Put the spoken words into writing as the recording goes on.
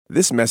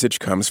This message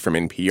comes from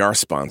NPR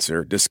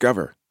sponsor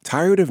Discover.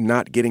 Tired of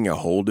not getting a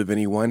hold of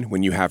anyone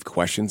when you have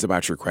questions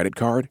about your credit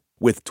card?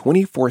 With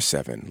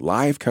 24/7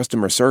 live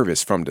customer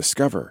service from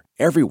Discover,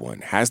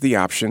 everyone has the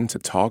option to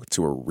talk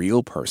to a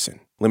real person.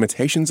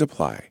 Limitations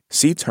apply.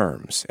 See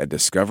terms at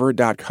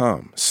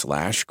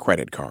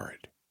discover.com/creditcard.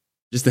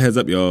 Just a heads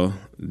up, y'all.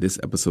 This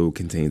episode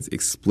contains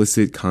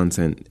explicit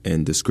content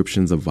and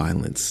descriptions of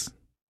violence.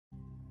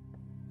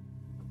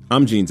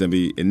 I'm Gene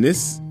Demby, and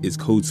this is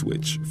Code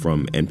Switch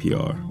from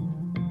NPR.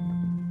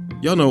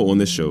 Y'all know on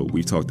this show,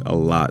 we've talked a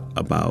lot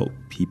about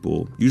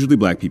people, usually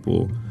black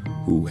people,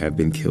 who have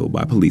been killed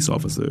by police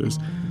officers.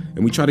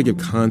 And we try to give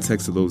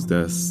context to those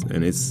deaths,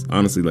 and it's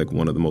honestly like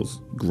one of the most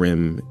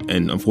grim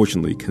and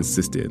unfortunately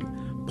consistent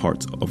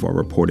parts of our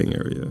reporting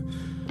area.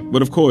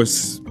 But of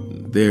course,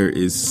 there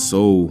is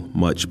so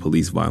much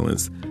police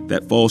violence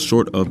that falls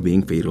short of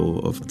being fatal,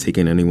 of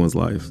taking anyone's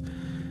life,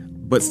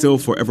 but still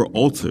forever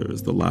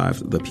alters the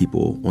lives of the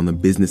people on the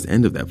business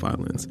end of that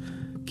violence.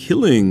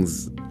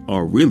 Killings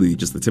are really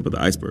just the tip of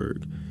the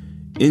iceberg.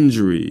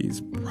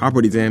 Injuries,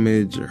 property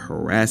damage,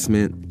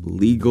 harassment,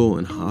 legal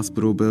and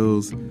hospital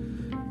bills.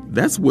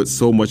 That's what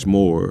so much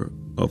more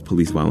of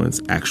police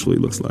violence actually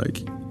looks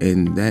like,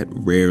 and that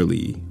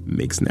rarely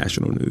makes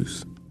national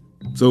news.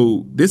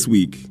 So this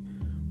week,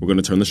 we're going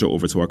to turn the show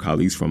over to our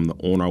colleagues from the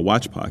On Our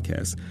Watch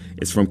podcast.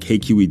 It's from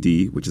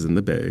KQED, which is in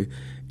the Bay,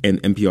 and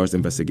NPR's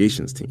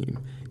investigations team.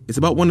 It's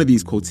about one of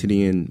these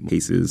quotidian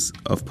cases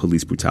of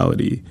police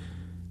brutality,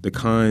 the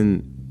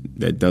kind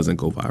that doesn't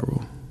go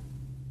viral.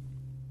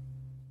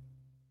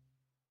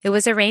 It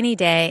was a rainy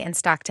day in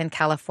Stockton,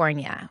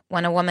 California,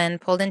 when a woman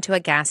pulled into a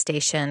gas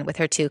station with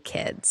her 2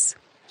 kids.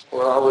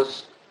 Well, I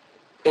was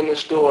in the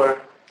store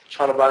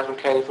trying to buy some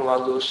candy for my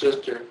little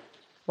sister.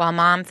 While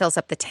Mom fills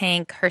up the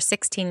tank, her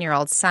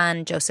 16-year-old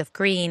son, Joseph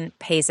Green,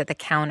 pays at the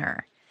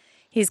counter.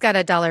 He's got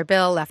a $1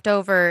 bill left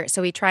over,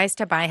 so he tries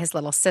to buy his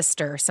little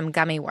sister some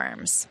gummy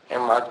worms.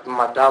 And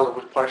my dollar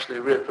was partially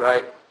ripped,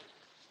 right?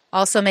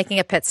 Also making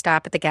a pit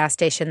stop at the gas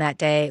station that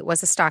day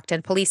was a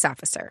Stockton police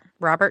officer,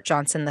 Robert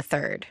Johnson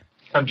III.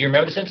 Do you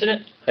remember this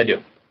incident? I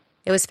do.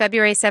 It was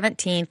February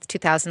 17th,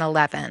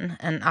 2011,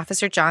 and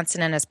Officer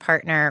Johnson and his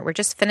partner were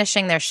just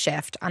finishing their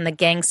shift on the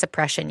gang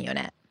suppression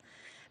unit.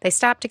 They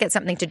stopped to get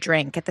something to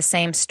drink at the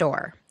same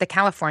store, the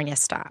California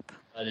Stop.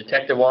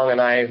 Detective Wong and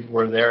I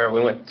were there.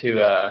 We went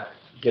to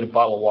get a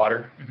bottle of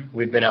water.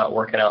 We'd been out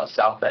working out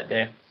south that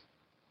day.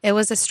 It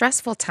was a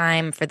stressful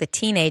time for the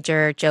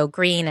teenager, Joe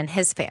Green, and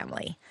his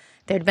family.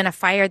 There'd been a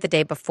fire the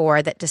day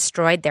before that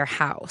destroyed their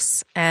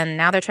house, and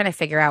now they're trying to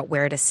figure out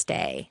where to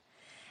stay.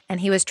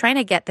 And he was trying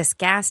to get this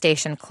gas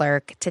station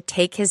clerk to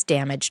take his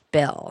damaged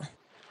bill.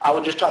 I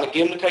was just trying to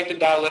get him to take the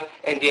dollar,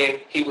 and then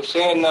he was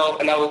saying no,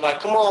 and I was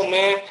like, come on,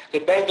 man, the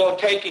bank don't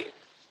take it.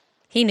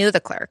 He knew the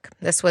clerk.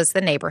 This was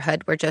the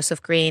neighborhood where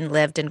Joseph Green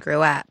lived and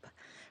grew up.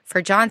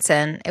 For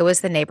Johnson, it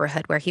was the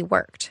neighborhood where he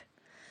worked.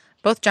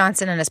 Both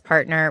Johnson and his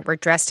partner were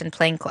dressed in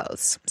plain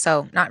clothes,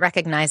 so not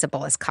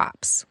recognizable as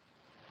cops.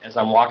 As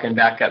I'm walking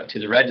back up to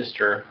the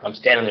register, I'm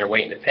standing there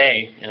waiting to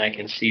pay, and I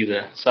can see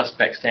the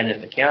suspect standing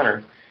at the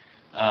counter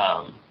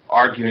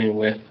arguing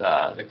with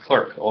the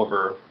clerk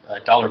over a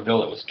 $1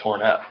 bill that was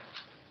torn up.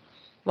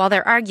 While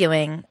they're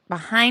arguing,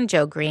 behind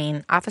Joe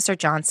Green, Officer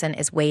Johnson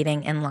is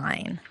waiting in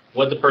line.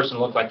 What did the person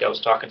look like that was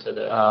talking to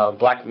the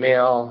black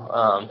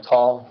male,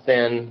 tall,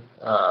 thin,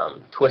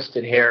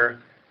 twisted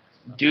hair?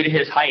 Due to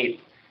his height,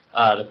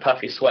 the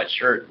puffy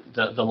sweatshirt,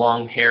 the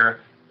long hair,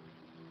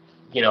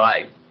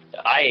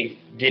 I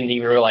didn't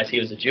even realize he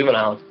was a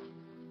juvenile.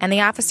 And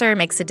the officer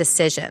makes a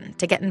decision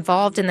to get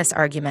involved in this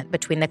argument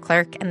between the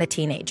clerk and the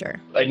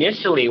teenager.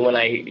 Initially,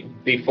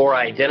 before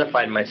I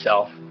identified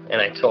myself, and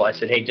I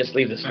said, hey, just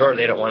leave the store,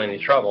 they don't want any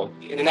trouble.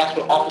 And then that's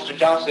when Officer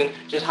Johnson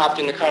just hopped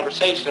in the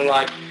conversation,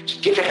 like,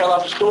 just get your hell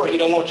out the store, he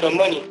don't want your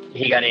money.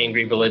 He got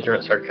angry,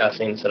 belligerent, started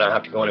cussing, said, I don't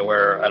have to go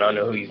anywhere, I don't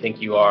know who you think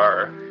you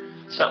are, or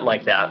something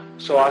like that.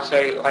 So I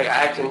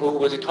asked him, who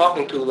was he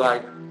talking to,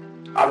 like,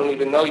 I don't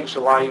even know you,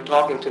 so why are you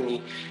talking to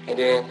me? And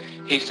then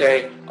he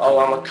said, oh,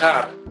 I'm a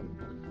cop.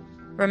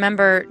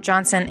 Remember,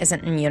 Johnson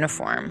isn't in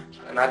uniform.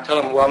 And I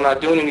tell him, well, I'm not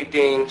doing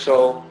anything,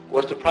 so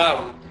what's the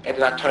problem? And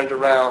then I turned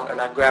around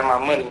and I grabbed my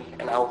money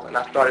and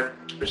I started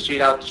to proceed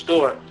out the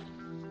store.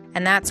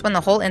 And that's when the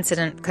whole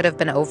incident could have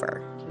been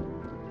over.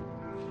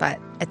 But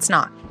it's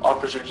not.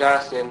 Officer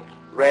Johnson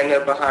ran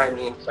up behind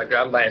me. So I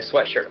grabbed him by his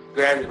sweatshirt.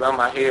 Grabbed me by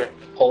my hair.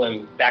 Pulled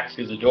him back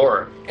through the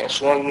door. And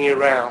swung me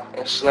around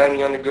and slammed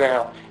me on the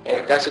ground.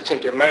 And if that's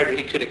attempted murder,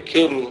 he could have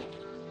killed me.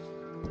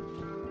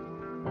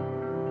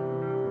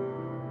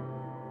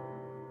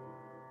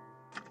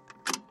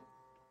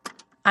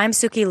 I'm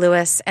Suki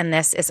Lewis, and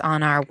this is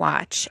On Our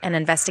Watch, an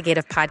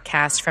investigative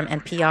podcast from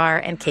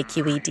NPR and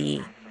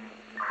KQED.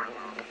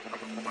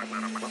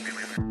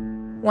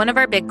 One of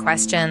our big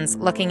questions,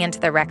 looking into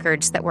the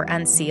records that were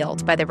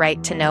unsealed by the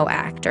Right to Know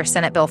Act, or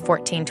Senate Bill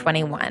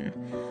 1421,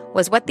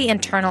 was what the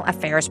internal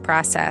affairs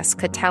process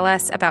could tell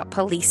us about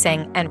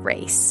policing and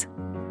race.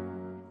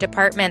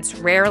 Departments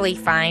rarely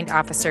find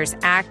officers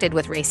acted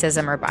with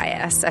racism or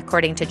bias,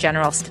 according to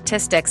general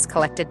statistics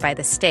collected by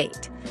the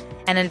state.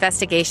 And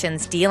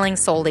investigations dealing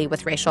solely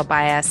with racial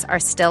bias are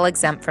still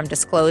exempt from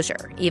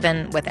disclosure,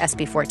 even with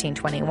SB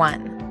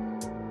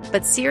 1421.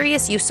 But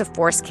serious use of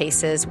force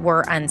cases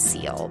were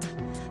unsealed.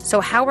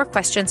 So how were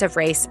questions of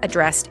race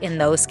addressed in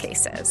those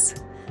cases?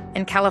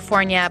 In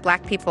California,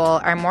 Black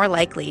people are more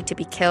likely to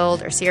be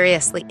killed or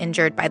seriously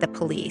injured by the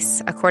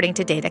police, according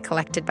to data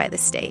collected by the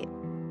state.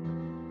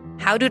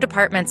 How do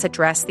departments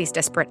address these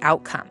disparate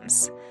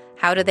outcomes?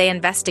 How do they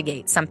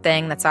investigate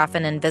something that's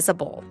often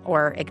invisible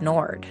or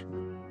ignored?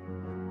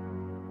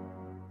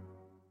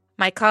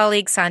 My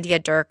colleague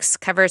Sandhya Dirks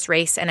covers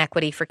race and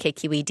equity for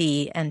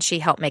KQED, and she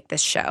helped make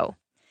this show.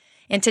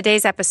 In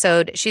today's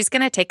episode, she's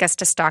going to take us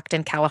to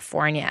Stockton,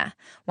 California,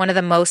 one of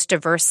the most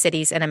diverse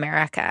cities in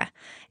America,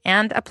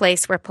 and a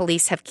place where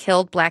police have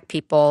killed Black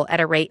people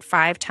at a rate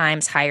 5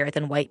 times higher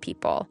than white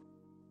people.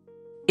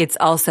 It's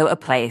also a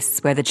place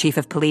where the chief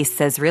of police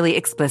says really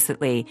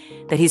explicitly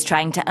that he's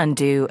trying to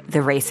undo the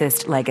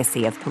racist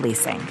legacy of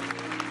policing.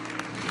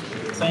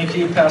 Thank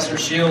you, Pastor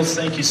Shields.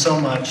 Thank you so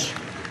much.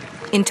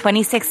 In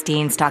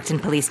 2016, Stockton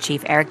Police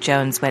Chief Eric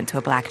Jones went to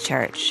a Black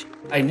church.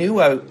 I knew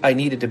I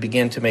needed to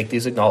begin to make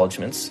these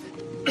acknowledgments.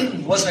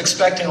 Wasn't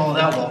expecting all of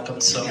that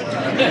welcome, so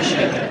I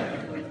appreciate that.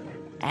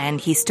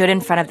 And he stood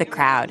in front of the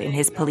crowd in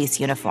his police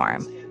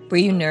uniform. Were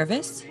you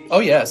nervous? Oh,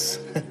 yes.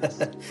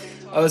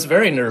 I was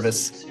very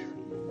nervous.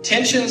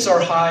 Tensions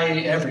are high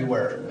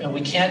everywhere, and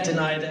we can't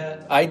deny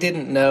that. I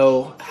didn't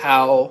know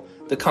how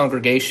the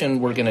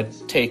congregation were going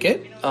to take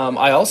it.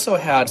 I also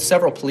had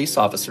several police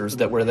officers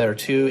that were there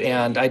too,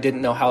 and I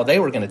didn't know how they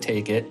were going to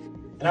take it.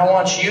 And I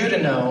want you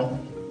to know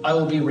I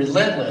will be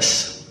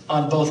relentless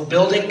on both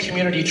building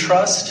community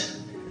trust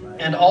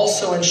and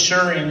also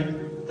ensuring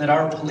that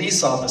our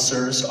police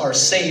officers are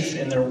safe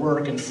in their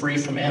work and free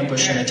from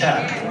ambush and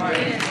attack.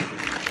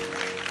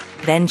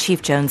 Then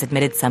Chief Jones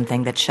admitted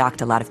something that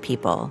shocked a lot of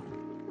people.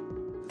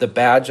 The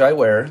badge I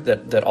wear,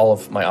 that all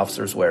of my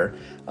officers wear,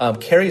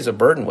 carries a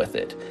burden with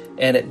it,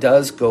 and it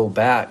does go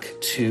back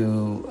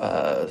to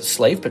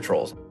slave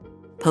patrols.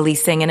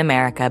 Policing in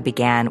America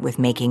began with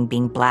making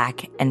being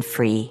Black and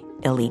free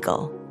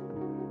illegal.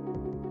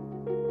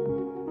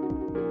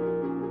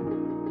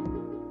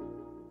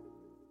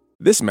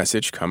 This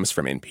message comes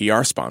from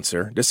NPR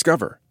sponsor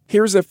Discover.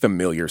 Here's a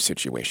familiar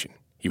situation.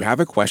 You have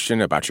a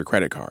question about your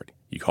credit card.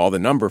 You call the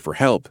number for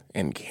help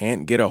and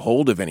can't get a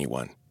hold of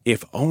anyone.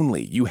 If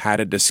only you had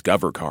a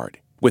Discover card.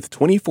 With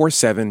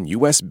 24/7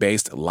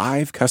 U.S.-based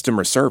live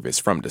customer service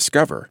from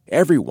Discover,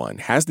 everyone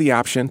has the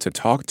option to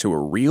talk to a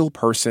real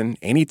person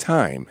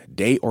anytime,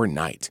 day or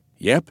night.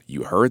 Yep,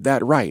 you heard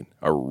that right,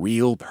 a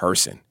real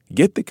person.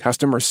 Get the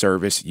customer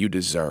service you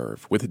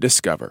deserve with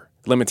Discover.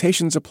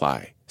 Limitations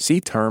apply.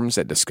 See terms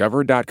at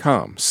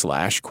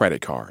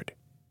discover.com/creditcard.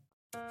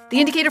 The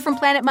Indicator from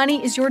Planet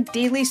Money is your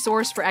daily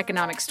source for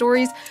economic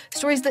stories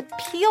that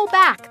peel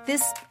back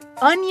this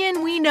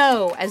onion we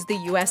know as the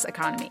U.S.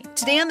 economy.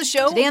 Today on the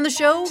show,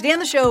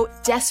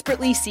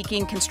 desperately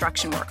seeking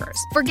construction workers.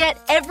 Forget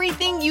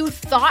everything you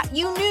thought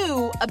you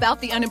knew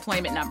about the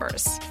unemployment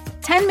numbers.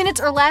 10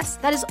 minutes or less,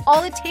 that is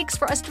all it takes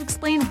for us to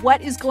explain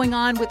what is going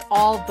on with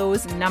all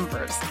those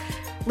numbers.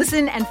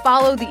 Listen and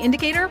follow The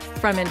Indicator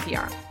from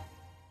NPR.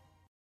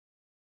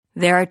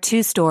 There are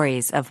 2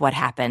 stories of what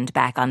happened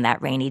back on that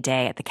rainy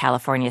day at the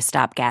California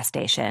Stop gas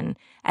station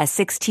as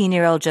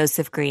 16-year-old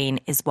Joseph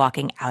Green is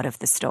walking out of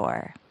the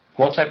store.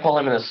 Once I pull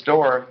him in the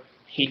store,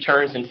 he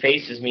turns and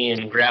faces me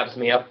and grabs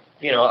me up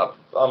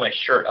on my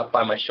shirt, up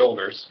by my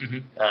shoulders.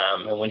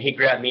 Mm-hmm. And when he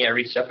grabbed me, I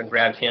reached up and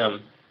grabbed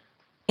him.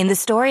 In the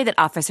story that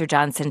Officer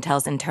Johnson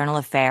tells Internal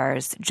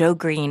Affairs, Joe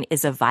Green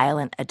is a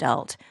violent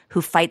adult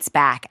who fights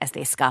back as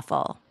they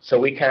scuffle. So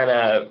we kind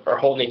of are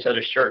holding each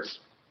other's shirts,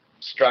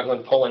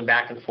 struggling, pulling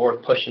back and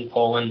forth, pushing,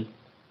 pulling,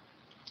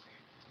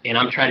 and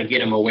I'm trying to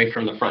get him away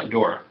from the front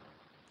door.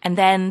 And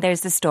then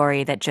there's the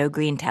story that Joe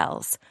Green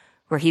tells,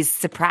 where he's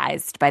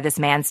surprised by this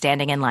man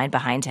standing in line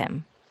behind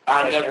him.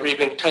 I never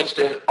even touched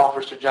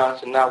Officer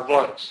Johnson, not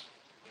once.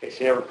 Okay,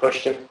 so you never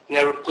pushed him?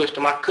 Never pushed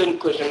him. I couldn't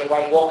push him if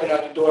I'm walking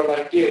out the door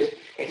like this,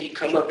 and he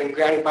come up and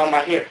grab me by my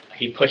hair.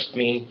 He pushed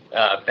me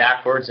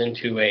backwards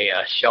into a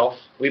shelf.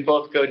 We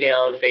both go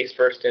down face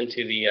first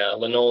into the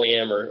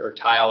linoleum or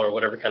tile or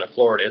whatever kind of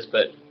floor it is,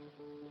 but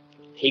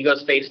he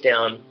goes face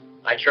down.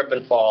 I trip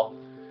and fall.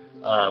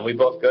 We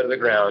both go to the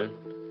ground.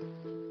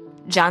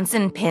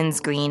 Johnson pins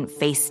Green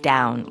face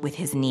down with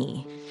his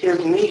knee.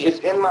 His knee is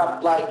in my,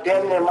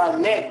 damn near my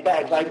neck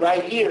back,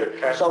 right here.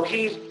 Okay. So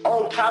he's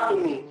on top of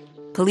me.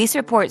 Police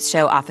reports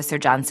show Officer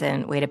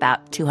Johnson weighed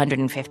about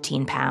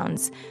 215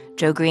 pounds.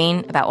 Joe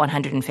Green, about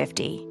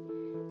 150.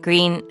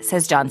 Green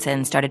says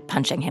Johnson started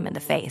punching him in the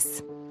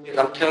face.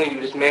 I'm telling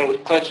you, this man was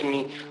punching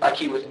me like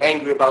he was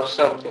angry about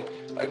something.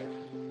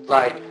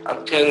 Like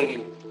I'm telling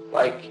you,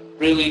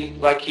 really,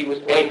 like he was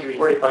angry.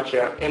 Where did he punch you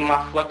at? In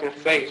my fucking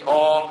face,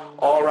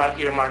 all right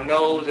here, my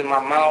nose, in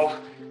my mouth,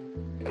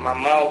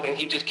 and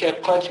he just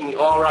kept punching me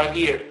all right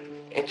here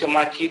until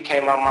my teeth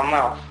came out my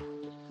mouth.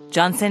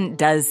 Johnson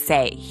does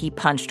say he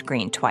punched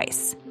Green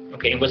twice.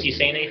 Okay, and was he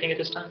saying anything at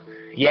this time?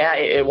 Yeah,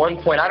 at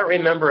one point, I don't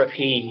remember if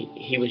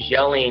he was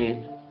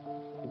yelling,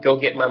 "Go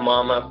get my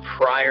mama,"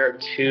 prior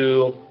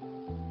to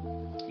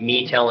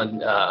me telling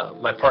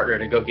my partner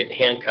to go get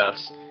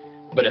handcuffs.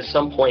 But at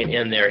some point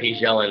in there, he's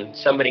yelling,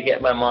 "Somebody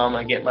get my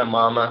mama,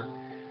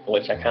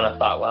 which I kind of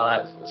thought, well,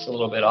 that's a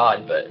little bit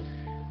odd, but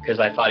because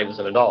I thought he was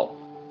an adult.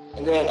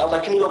 And then I was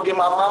like, "Can you go get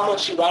my mama?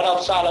 She right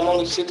outside. I'm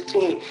only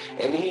 16.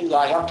 And he's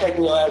like, "I'm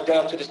taking your ass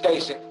down to the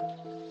station."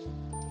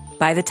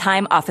 By the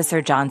time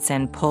Officer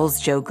Johnson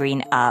pulls Joe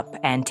Green up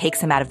and takes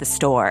him out of the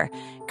store,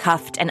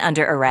 cuffed and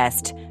under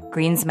arrest,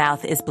 Green's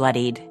mouth is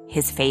bloodied,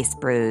 his face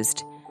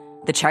bruised.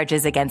 The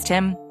charges against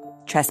him?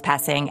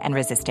 Trespassing and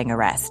resisting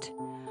arrest.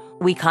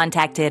 We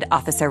contacted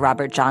Officer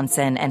Robert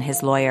Johnson and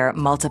his lawyer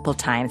multiple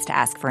times to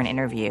ask for an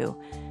interview.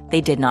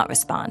 They did not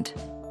respond.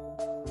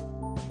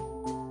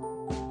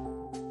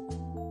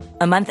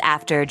 A month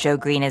after Joe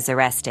Green is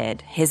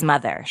arrested, his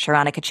mother,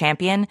 Sharonica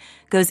Champion,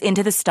 goes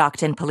into the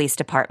Stockton Police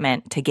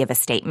Department to give a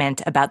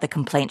statement about the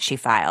complaint she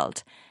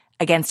filed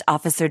against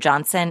Officer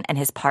Johnson and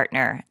his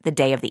partner the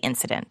day of the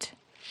incident.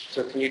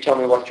 So can you tell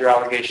me what your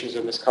allegations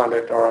of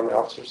misconduct are on the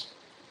officers?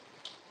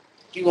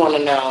 You want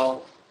to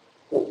know?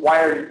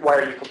 Why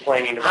are you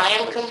complaining about I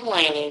am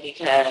complaining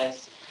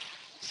because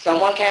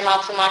someone came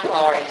out to my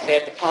car and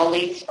said the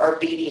police are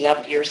beating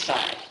up your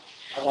son.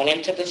 I went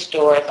into the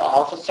store. The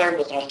officer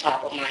was on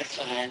top of my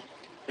son.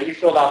 You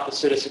filled out the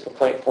citizen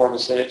complaint form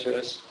and sent it to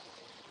us,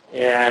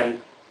 and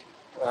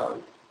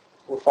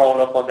we're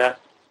following up on that.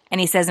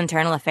 And he says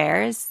Internal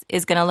Affairs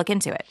is going to look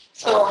into it.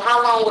 So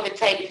how long would it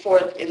take before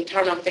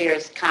Internal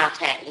Affairs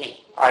contact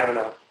me? I don't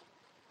know.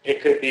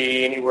 It could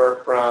be anywhere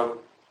from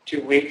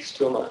 2 weeks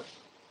to a month,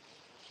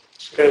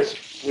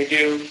 because we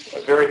do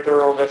a very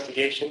thorough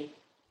investigation.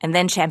 And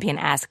then Champion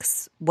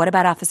asks, what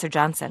about Officer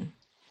Johnson?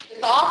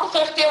 The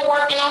officer's still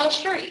working on the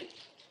street.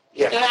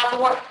 Yeah. Still have to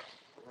work.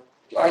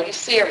 Are you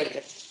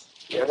serious?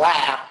 Yes.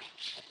 Wow.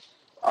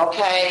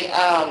 Okay,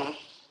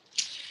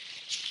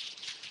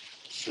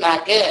 it's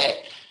not good.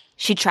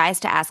 She tries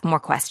to ask more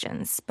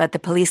questions, but the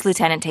police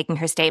lieutenant taking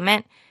her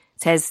statement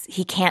says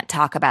he can't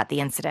talk about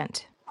the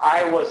incident.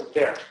 I wasn't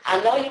there.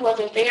 I know you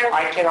wasn't there.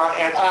 I cannot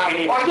answer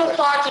any Are you a questions.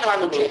 sergeant or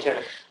a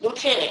lieutenant?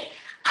 Lieutenant,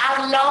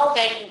 I know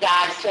that you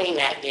guys seen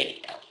that video.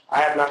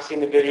 I have not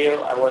seen the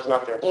video. I was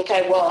not there.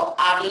 Okay, well,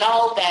 I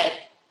know that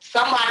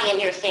somebody in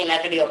here seen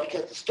that video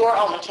because the store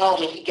owner told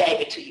me he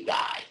gave it to you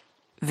guys.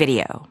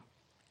 Video.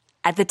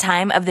 At the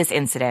time of this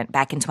incident,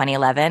 back in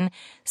 2011,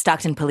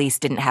 Stockton police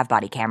didn't have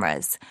body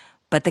cameras.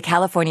 But the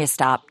California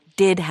stop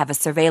did have a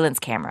surveillance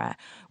camera,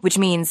 which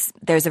means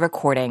there's a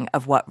recording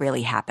of what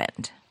really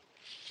happened.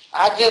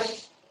 I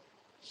just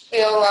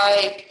feel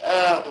like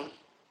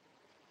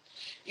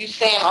you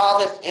saying all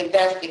this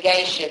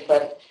investigation,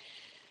 but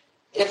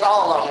it's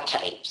all on the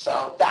tape,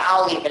 so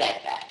I'll leave it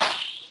at that.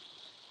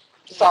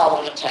 It's all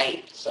on the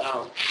tape,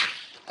 so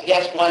I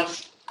guess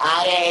once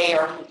IA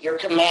or your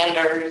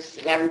commanders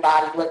and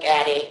everybody look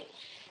at it,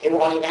 it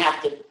won't even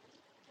have to,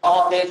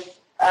 all this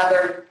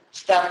other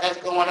stuff that's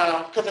going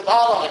on, because it's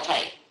all on the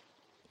tape.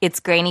 It's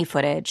grainy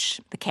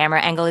footage. The camera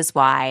angle is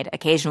wide.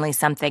 Occasionally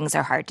some things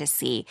are hard to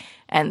see,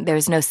 and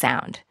there's no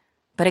sound.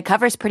 But it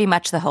covers pretty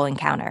much the whole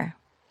encounter.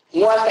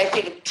 Once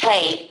they see the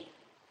tape,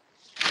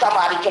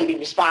 somebody can be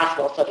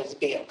responsible for this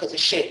bill, because it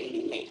shouldn't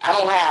be me. I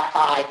don't have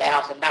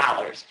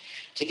 $5,000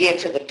 to give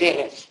to the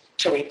dentist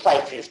to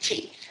replace his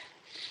teeth.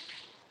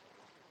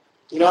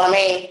 You know what I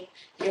mean?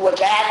 You were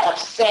that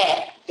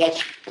upset that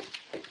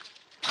you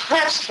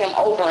punched him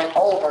over and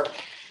over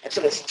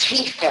until his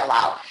teeth fell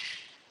out.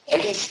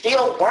 And he's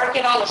still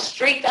working on the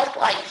street. That's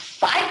like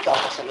psycho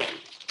to me.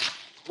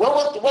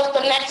 What's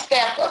the next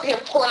step of him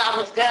pulling out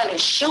his gun and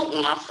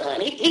shooting my son?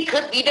 He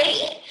could be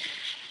dead.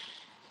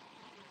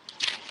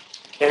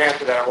 Can't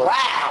answer that.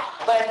 Wow.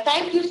 But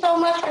thank you so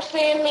much for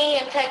seeing me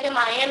and taking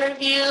my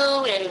interview,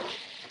 and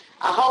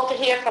I hope to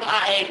hear from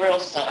IA real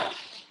soon.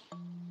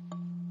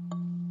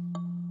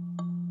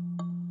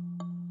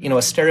 You know,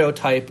 a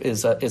stereotype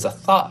is a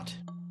thought.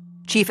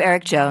 Chief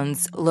Eric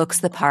Jones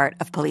looks the part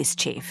of police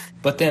chief.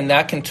 But then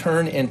that can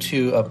turn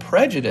into a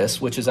prejudice,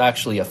 which is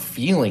actually a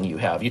feeling you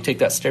have. You take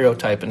that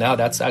stereotype, and now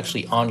that's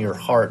actually on your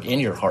heart,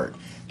 in your heart.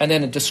 And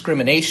then a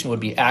discrimination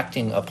would be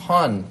acting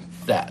upon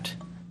that.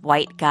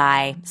 White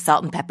guy,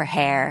 salt and pepper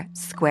hair,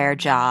 square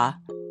jaw.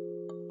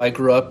 I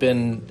grew up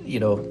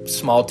in,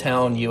 small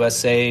town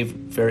USA, a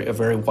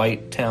very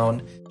white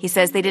town. He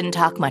says they didn't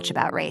talk much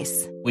about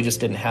race. We just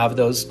didn't have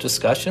those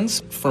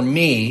discussions. For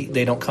me,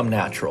 they don't come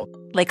natural.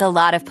 Like a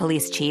lot of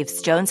police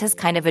chiefs, Jones has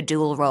kind of a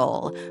dual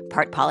role,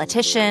 part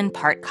politician,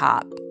 part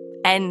cop.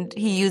 And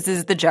he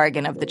uses the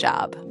jargon of the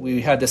job.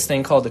 We had this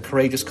thing called the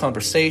Courageous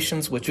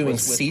Conversations, which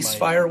was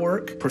ceasefire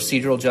work,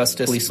 procedural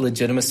justice, police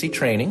legitimacy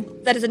training.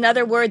 That is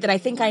another word that I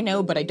think I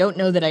know, but I don't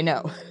know that I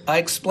know. I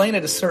explain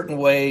it a certain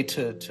way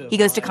to He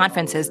goes to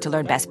conferences to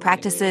learn best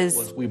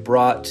practices. We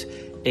brought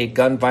a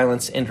gun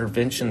violence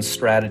intervention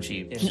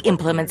strategy. He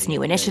implements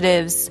new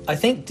initiatives. I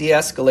think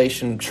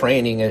de-escalation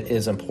training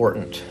is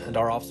important, and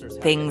our officers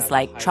things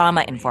like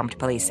trauma-informed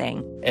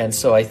policing. And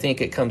so I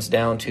think it comes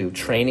down to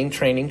training.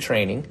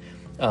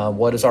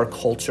 What is our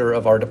culture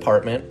of our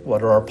department?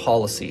 What are our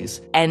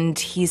policies? And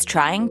he's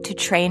trying to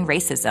train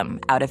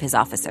racism out of his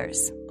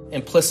officers.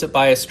 Implicit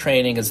bias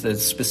training is the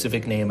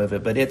specific name of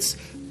it, but it's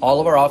all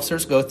of our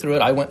officers go through it.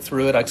 I went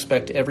through it. I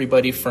expect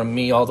everybody from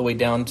me all the way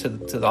down to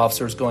the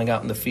officers going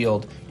out in the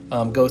field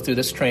go through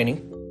this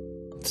training.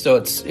 So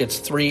it's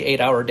 3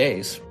 8-hour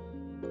days.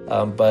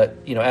 But,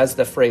 as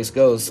the phrase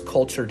goes,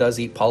 culture does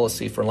eat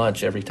policy for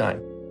lunch every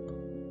time.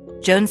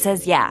 Jones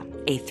says, yeah,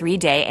 a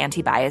 3-day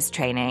anti-bias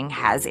training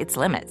has its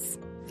limits.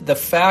 The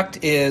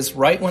fact is,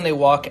 right when they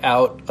walk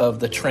out of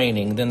the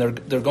training, then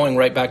they're going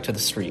right back to the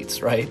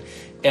streets, right?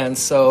 And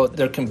so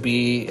there can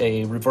be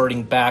a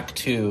reverting back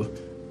to,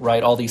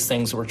 right, all these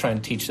things that we're trying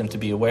to teach them to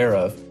be aware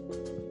of.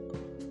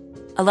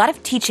 A lot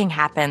of teaching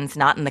happens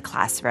not in the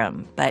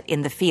classroom, but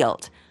in the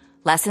field.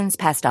 Lessons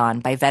passed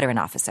on by veteran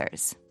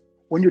officers.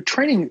 When you're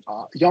training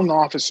young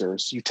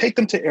officers, you take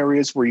them to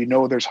areas where you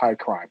know there's high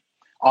crime,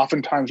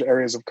 oftentimes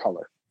areas of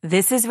color.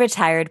 This is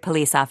retired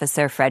police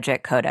officer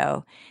Frederick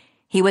Cotto.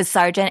 He was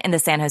sergeant in the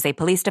San Jose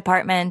Police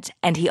Department,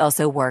 and he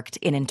also worked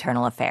in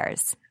internal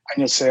affairs. And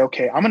you'll say,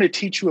 okay, I'm going to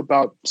teach you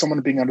about someone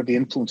being under the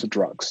influence of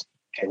drugs.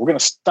 Okay, we're going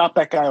to stop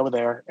that guy over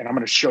there, and I'm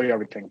going to show you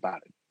everything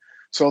about it.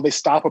 So they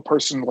stop a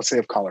person, let's say,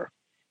 of color,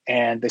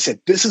 and they said,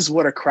 this is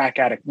what a crack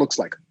addict looks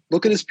like.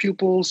 Look at his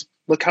pupils.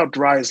 Look how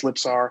dry his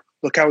lips are.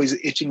 Look how he's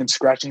itching and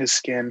scratching his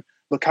skin.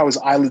 Look how his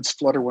eyelids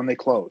flutter when they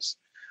close.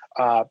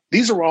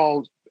 These are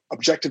all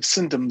objective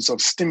symptoms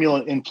of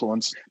stimulant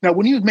influence. Now,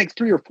 when you make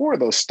 3 or 4 of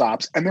those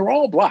stops, and they're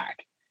all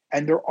black,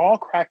 and they're all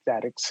crack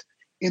addicts,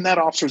 in that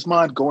officer's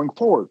mind going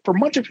forward, for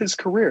much of his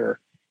career,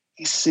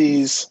 he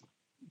sees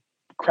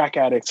crack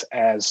addicts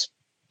as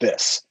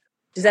this.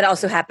 Does that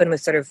also happen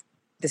with sort of,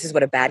 this is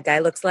what a bad guy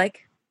looks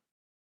like?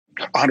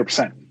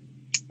 100%.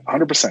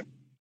 100%.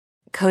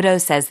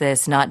 Cotto says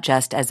this not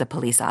just as a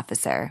police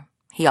officer.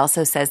 He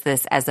also says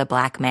this as a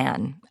black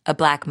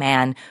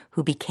man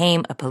who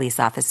became a police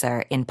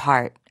officer in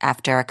part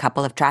after a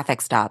couple of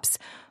traffic stops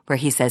where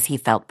he says he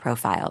felt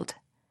profiled.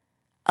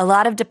 A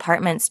lot of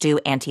departments do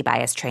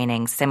anti-bias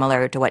training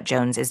similar to what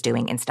Jones is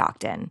doing in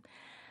Stockton.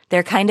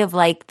 They're kind of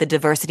like the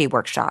diversity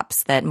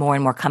workshops that more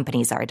and more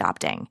companies are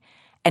adopting.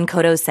 And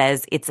Cotto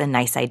says it's a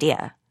nice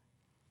idea,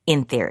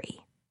 in theory.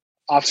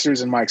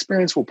 Officers, in my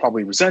experience, will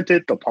probably resent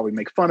it. They'll probably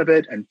make fun of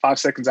it. And 5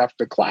 seconds after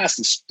the class,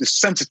 this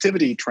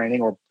sensitivity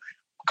training or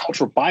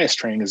cultural bias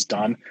training is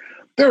done,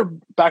 they're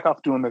back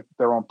off doing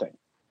their own thing.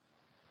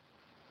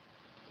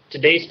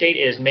 Today's date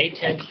is May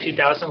 10th,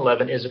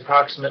 2011, is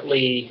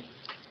approximately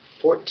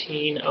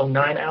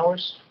 14:09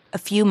 hours. A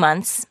few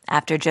months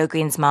after Joe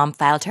Green's mom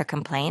filed her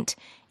complaint,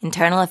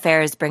 Internal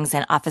Affairs brings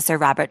in Officer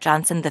Robert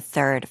Johnson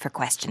III for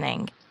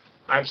questioning.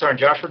 I'm Sergeant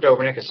Joshua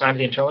Dobrenick, assigned to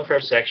the Internal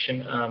Affairs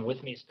section.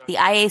 With me, the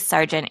IA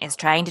sergeant is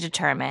trying to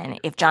determine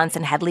if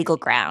Johnson had legal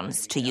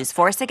grounds to use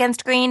force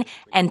against Green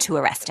and to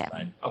arrest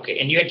him. Okay,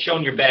 and you had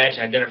shown your badge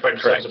and identified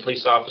yourself as a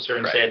police officer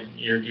and said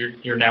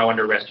you're now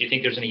under arrest. Do you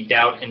think there's any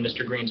doubt in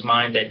Mr. Green's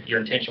mind that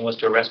your intention was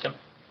to arrest him?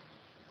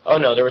 Oh,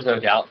 no, there was no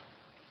doubt.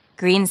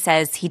 Green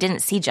says he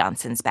didn't see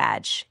Johnson's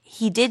badge.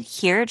 He did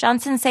hear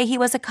Johnson say he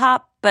was a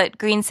cop, but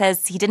Green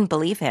says he didn't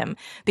believe him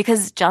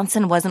because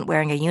Johnson wasn't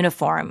wearing a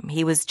uniform.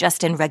 He was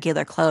just in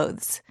regular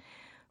clothes.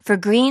 For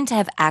Green to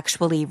have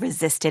actually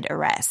resisted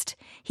arrest,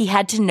 he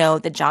had to know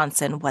that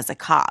Johnson was a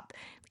cop.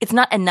 It's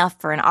not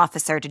enough for an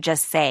officer to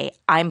just say,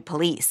 I'm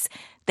police.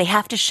 They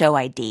have to show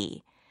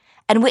ID.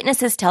 And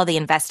witnesses tell the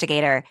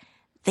investigator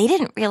they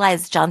didn't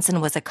realize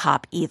Johnson was a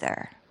cop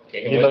either.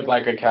 He looked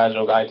like a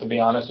casual guy, to be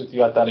honest with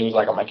you. I thought he was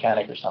like a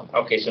mechanic or something.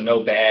 Okay, so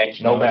no badge,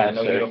 no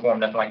uniform,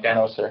 nothing like that?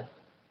 No, sir.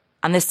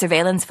 On the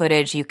surveillance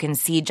footage, you can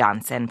see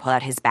Johnson pull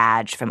out his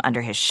badge from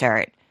under his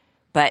shirt.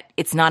 But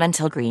it's not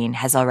until Green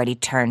has already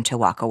turned to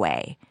walk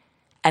away.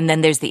 And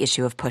then there's the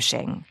issue of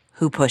pushing,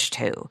 who pushed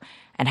who,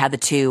 and how the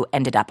two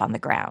ended up on the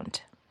ground.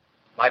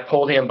 I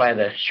pulled him by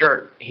the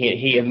shirt.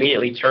 He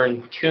immediately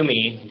turned to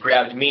me,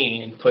 grabbed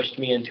me, and pushed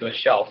me into a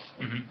shelf.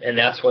 Mm-hmm. And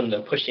that's when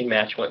the pushing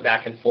match went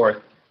back and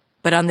forth.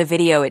 But on the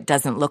video, it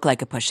doesn't look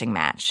like a pushing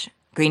match.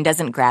 Green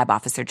doesn't grab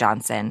Officer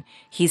Johnson.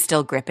 He's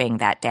still gripping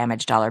that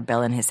damaged dollar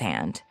bill in his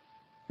hand.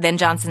 Then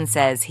Johnson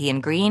says he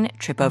and Green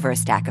trip over a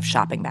stack of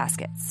shopping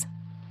baskets.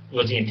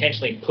 Was he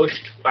intentionally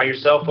pushed by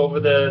yourself over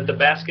the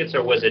baskets,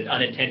 or was it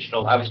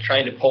unintentional? I was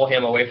trying to pull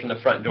him away from the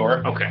front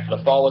door. Okay.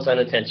 The fall was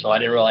unintentional. I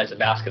didn't realize the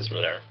baskets were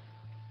there.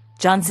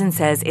 Johnson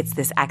says it's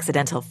this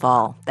accidental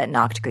fall that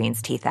knocked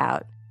Green's teeth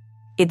out.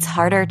 It's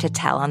harder to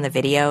tell on the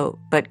video,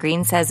 but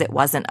Green says it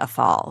wasn't a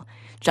fall.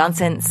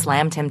 Johnson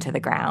slammed him to the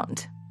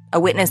ground. A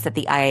witness that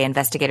the IA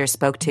investigator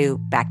spoke to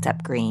backed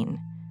up Green.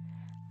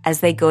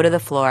 As they go to the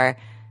floor,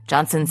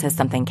 Johnson says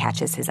something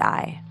catches his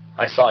eye.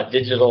 I saw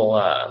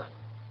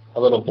a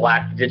little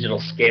black digital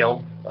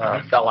scale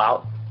fell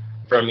out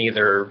from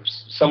either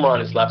somewhere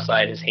on his left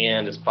side, his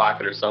hand, his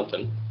pocket, or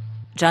something.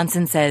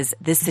 Johnson says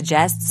this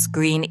suggests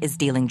Green is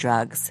dealing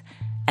drugs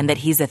and that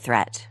he's a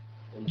threat.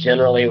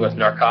 Generally, with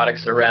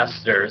narcotics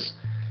arrests, there's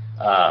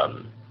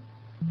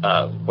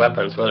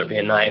weapons, whether it be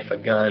a knife, a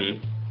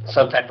gun,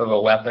 some type of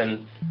a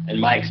weapon. In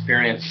my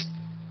experience,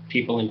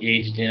 people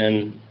engaged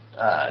in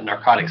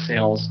narcotic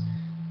sales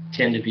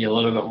tend to be a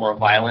little bit more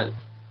violent.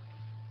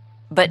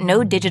 But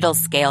no digital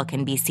scale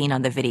can be seen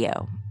on the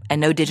video,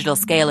 and no digital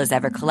scale is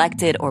ever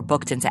collected or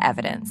booked into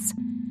evidence.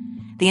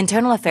 The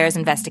Internal Affairs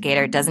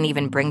investigator doesn't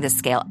even bring the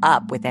scale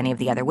up with any of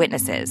the other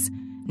witnesses,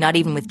 not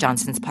even with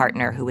Johnson's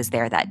partner who was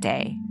there that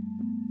day.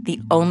 The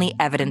only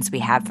evidence we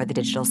have for the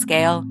digital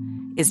scale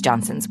is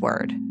Johnson's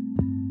word.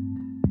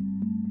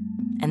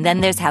 And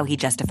then there's how he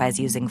justifies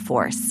using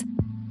force.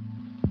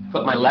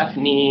 Put my left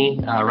knee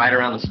right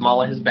around the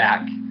small of his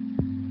back,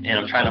 and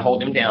I'm trying to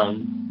hold him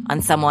down. On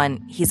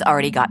someone he's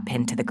already got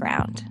pinned to the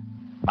ground.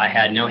 I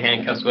had no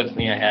handcuffs with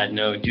me. I had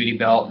no duty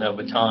belt, no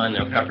baton,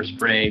 no pepper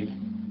spray.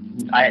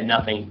 I had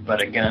nothing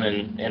but a gun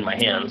in my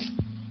hands.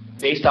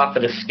 Based off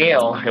of the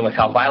scale and with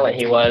how violent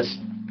he was,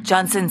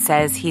 Johnson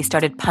says he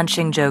started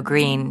punching Joe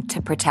Green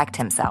to protect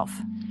himself.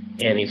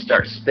 And he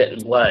starts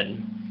spitting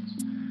blood.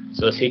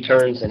 So as he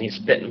turns and he's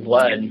spitting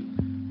blood,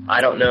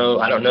 I don't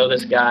know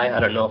this guy. I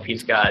don't know if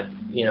he's got,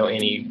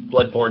 any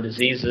bloodborne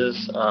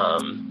diseases. I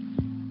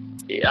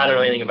don't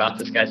know anything about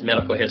this guy's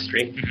medical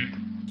history.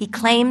 He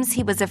claims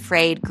he was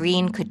afraid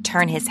Green could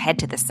turn his head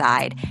to the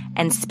side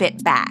and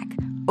spit back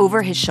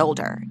over his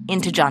shoulder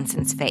into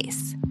Johnson's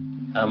face.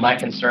 My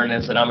concern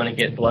is that I'm going to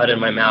get blood in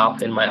my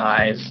mouth, in my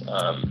eyes,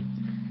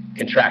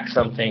 contract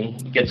something,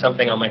 get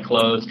something on my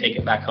clothes, take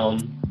it back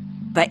home.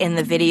 But in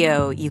the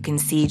video, you can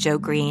see Joe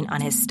Green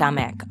on his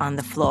stomach on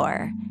the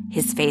floor,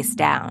 his face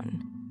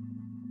down.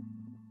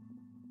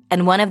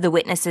 And one of the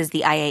witnesses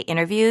the IA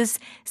interviews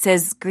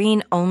says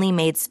Green only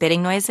made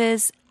spitting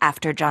noises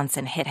after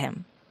Johnson hit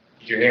him.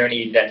 Did you hear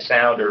any of that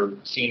sound or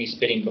see any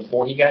spitting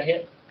before he got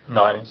hit?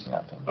 No, I didn't see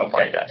nothing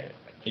before he got hit.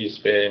 He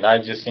spitted. I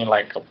just seen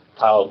like a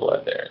pile of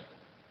blood there.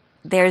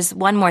 There's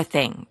one more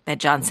thing that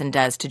Johnson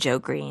does to Joe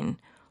Green,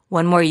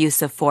 one more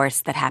use of force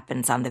that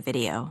happens on the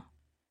video.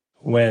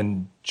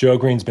 When Joe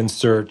Green's been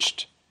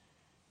searched,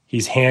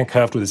 he's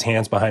handcuffed with his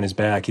hands behind his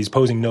back. He's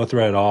posing no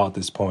threat at all at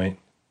this point,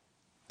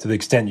 to the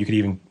extent you could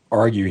even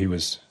argue he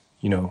was,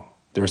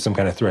 there was some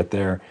kind of threat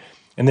there.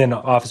 And then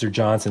Officer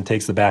Johnson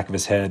takes the back of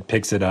his head,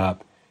 picks it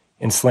up,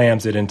 and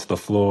slams it into the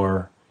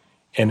floor,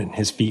 and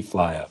his feet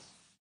fly up.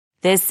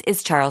 This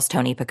is Charles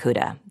Tony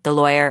Pacuda, the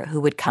lawyer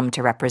who would come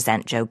to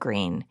represent Joe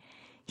Green.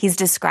 He's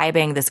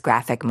describing this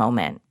graphic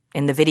moment.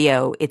 In the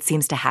video, it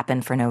seems to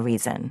happen for no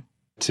reason.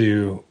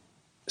 To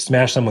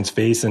smash someone's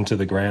face into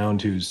the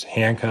ground who's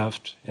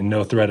handcuffed and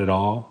no threat at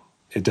all,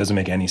 it doesn't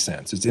make any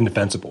sense. It's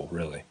indefensible,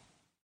 really.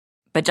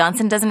 But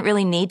Johnson doesn't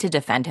really need to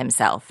defend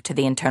himself to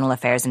the Internal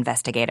Affairs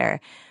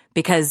investigator,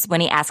 because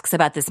when he asks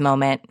about this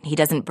moment, he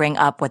doesn't bring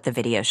up what the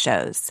video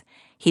shows.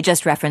 He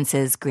just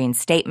references Green's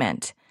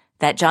statement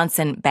that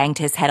Johnson banged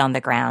his head on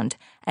the ground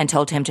and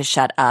told him to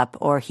shut up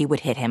or he would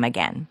hit him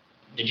again.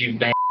 Did you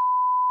bang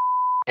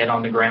head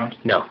on the ground?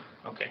 No.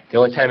 Okay. The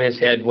only time his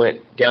head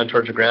went down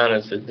towards the ground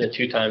is the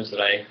 2 times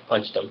that I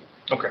punched him.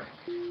 Okay.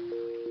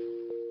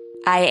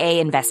 IA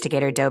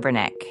investigator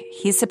Dobrnik,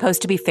 he's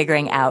supposed to be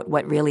figuring out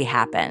what really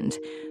happened,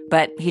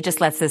 but he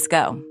just lets this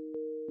go.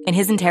 In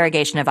his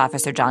interrogation of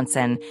Officer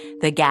Johnson,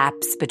 the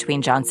gaps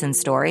between Johnson's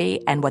story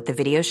and what the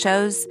video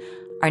shows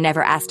are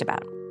never asked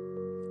about.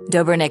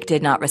 Dobrnik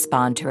did not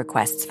respond to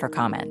requests for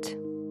comment.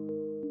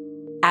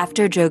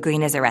 After Joe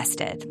Green is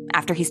arrested,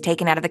 after he's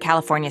taken out of the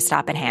California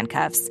stop in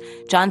handcuffs,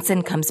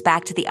 Johnson comes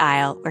back to the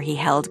aisle where he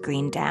held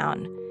Green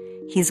down.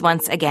 He's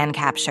once again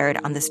captured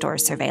on the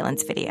store's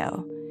surveillance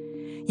video.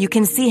 You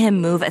can see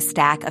him move a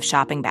stack of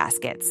shopping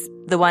baskets,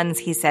 the ones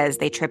he says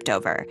they tripped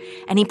over,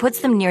 and he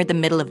puts them near the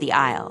middle of the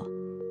aisle.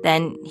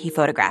 Then he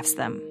photographs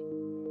them.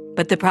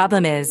 But the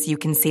problem is, you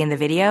can see in the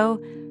video,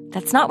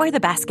 that's not where the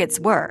baskets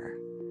were.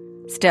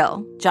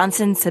 Still,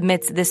 Johnson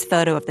submits this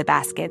photo of the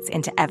baskets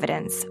into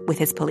evidence with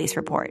his police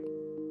report.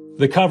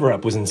 The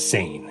cover-up was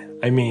insane.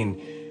 I mean,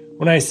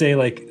 when I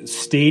say,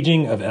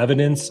 staging of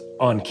evidence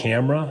on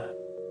camera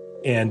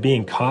and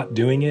being caught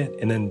doing it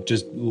and then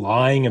just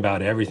lying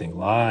about everything,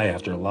 lie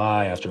after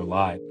lie after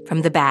lie.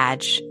 From the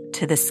badge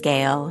to the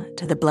scale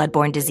to the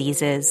bloodborne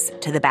diseases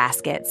to the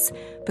baskets,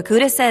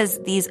 Pacuda says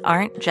these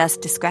aren't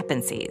just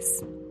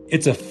discrepancies.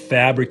 It's a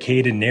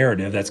fabricated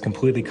narrative that's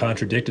completely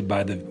contradicted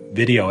by the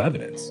video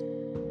evidence.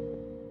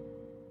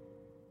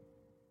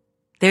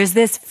 There's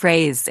this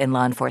phrase in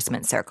law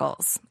enforcement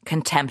circles,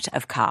 contempt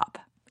of cop.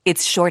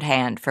 It's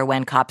shorthand for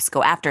when cops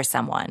go after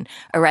someone,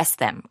 arrest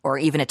them, or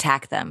even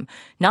attack them,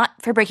 not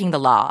for breaking the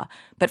law,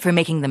 but for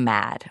making them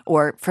mad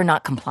or for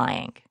not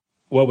complying.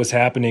 What was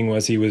happening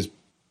was he was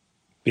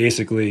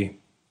basically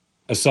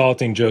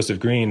assaulting Joseph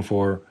Green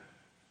for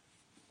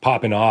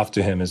popping off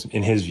to him,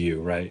 in his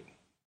view, right?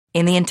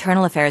 In the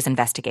Internal Affairs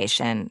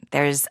investigation,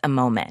 there's a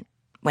moment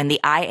when the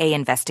IA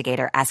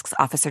investigator asks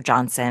Officer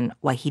Johnson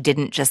why he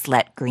didn't just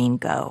let Green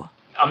go.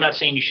 I'm not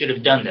saying you should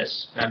have done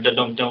this.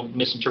 Don't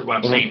misinterpret what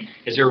I'm saying.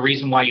 Is there a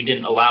reason why you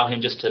didn't allow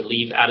him just to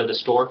leave out of the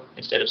store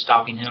instead of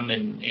stopping him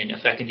and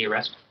effecting the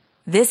arrest?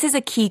 This is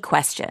a key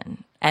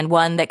question, and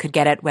one that could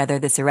get at whether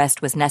this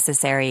arrest was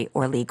necessary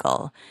or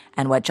legal,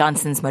 and what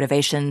Johnson's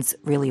motivations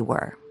really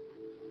were.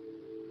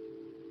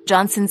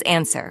 Johnson's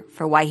answer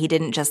for why he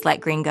didn't just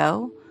let Green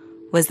go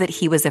was that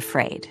he was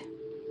afraid.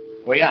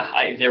 Well,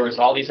 yeah, there was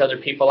all these other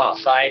people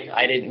outside.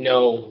 I didn't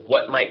know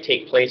what might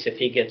take place if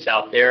he gets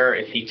out there,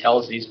 if he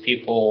tells these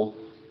people,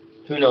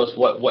 who knows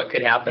what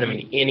could happen. I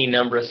mean, any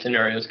number of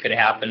scenarios could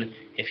happen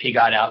if he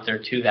got out there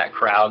to that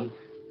crowd.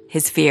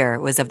 His fear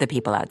was of the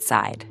people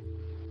outside.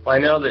 Well, I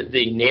know that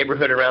the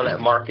neighborhood around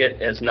that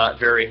market is not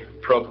very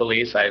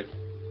pro-police.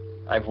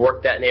 I've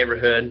worked that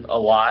neighborhood a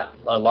lot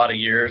of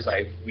years.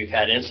 We've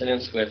had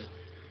incidents with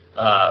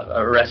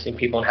arresting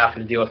people and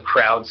having to deal with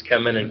crowds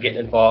coming and getting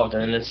involved.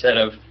 And instead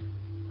of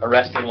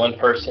arresting one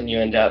person, you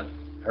end up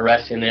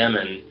arresting them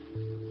and,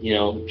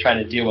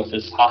 trying to deal with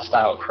this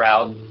hostile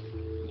crowd.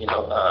 You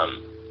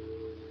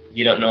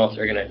don't know if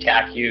they're going to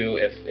attack you,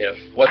 if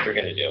what they're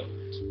going to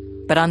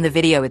do. But on the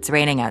video, it's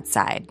raining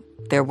outside.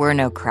 There were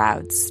no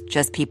crowds,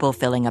 just people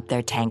filling up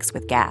their tanks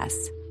with gas.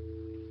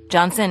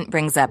 Johnson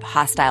brings up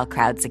hostile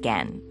crowds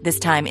again, this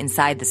time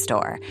inside the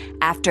store,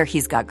 after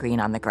he's got Green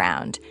on the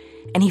ground.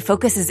 And he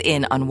focuses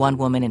in on one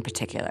woman in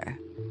particular.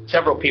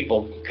 Several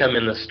people come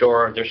in the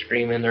store, they're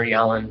screaming, they're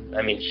yelling.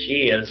 I mean,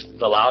 she is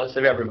the loudest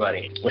of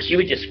everybody. Well, she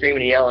was just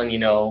screaming and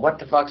yelling, what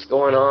the fuck's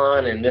going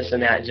on, and this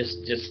and that,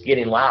 just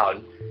getting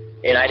loud.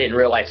 And I didn't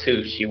realize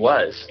who she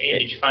was. And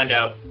did you find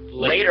out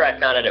later? I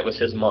found out it was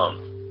his mom.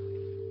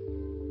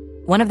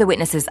 One of the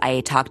witnesses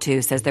I talked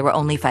to says there were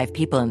only 5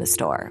 people in the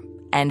store,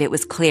 and it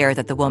was clear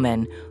that the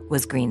woman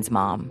was Green's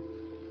mom.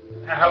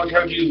 How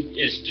would you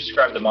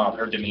describe the mom,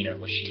 her demeanor?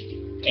 Was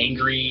she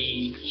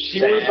angry?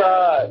 She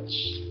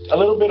was a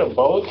little bit of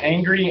both,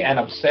 angry and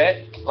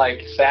upset,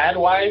 like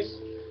sad-wise.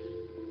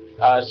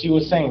 She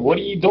was saying, "What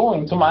are you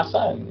doing to my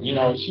son?"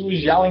 She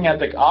was yelling at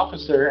the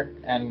officer,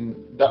 and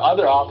the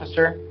other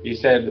officer, he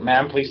said,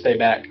 "Ma'am, please stay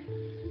back."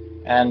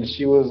 And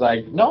she was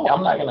like, "No,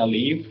 I'm not going to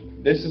leave.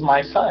 This is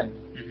my son."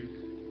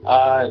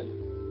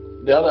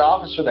 The other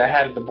officer that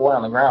had the boy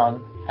on the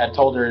ground had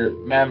told her,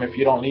 "Ma'am, if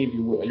you don't leave,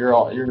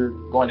 you're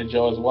going to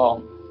jail as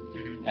well."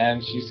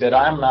 And she said,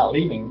 "I'm not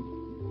leaving.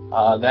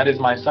 That is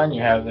my son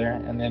you have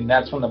there." And then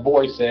that's when the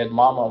boy said,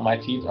 "Mama, my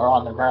teeth are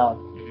on the ground.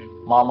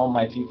 Mama,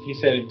 my teeth." He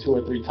said it 2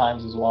 or 3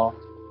 times as well.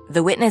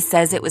 The witness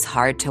says it was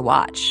hard to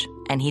watch,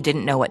 and he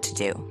didn't know what to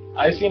do.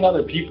 I seen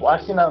other people.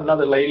 I seen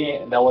another lady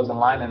that was in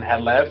line and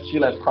had left. She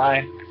left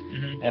crying.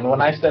 And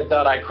when I stepped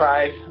out, I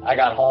cried. I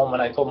got home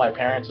and I told my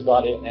parents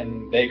about it,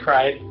 and they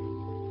cried.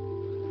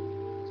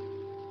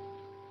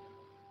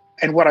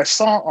 And what I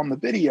saw on the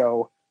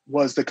video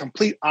was the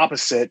complete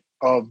opposite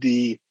of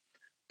the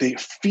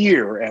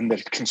fear and the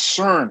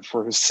concern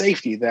for his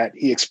safety that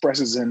he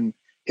expresses in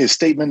his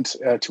statement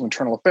to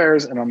Internal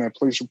Affairs and on the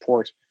police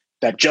report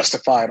that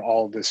justified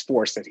all of this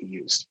force that he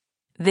used.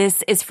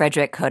 This is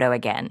Frederick Cotto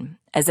again.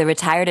 As a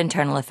retired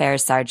Internal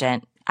Affairs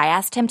sergeant, I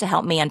asked him to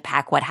help me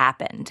unpack what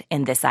happened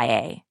in this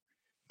IA.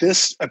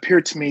 This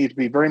appeared to me to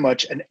be very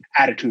much an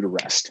attitude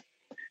arrest.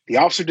 The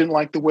officer didn't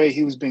like the way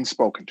he was being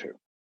spoken to.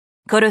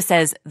 Cotto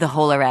says the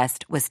whole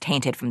arrest was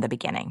tainted from the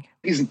beginning.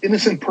 He's an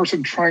innocent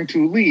person trying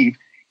to leave.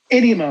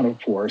 Any amount of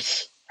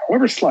force,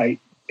 however slight,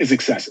 is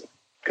excessive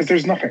because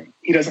there's nothing.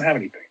 He doesn't have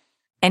anything.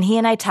 And he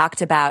and I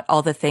talked about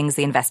all the things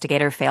the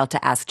investigator failed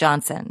to ask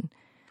Johnson.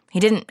 He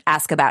didn't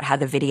ask about how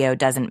the video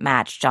doesn't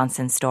match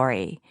Johnson's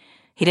story.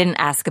 He didn't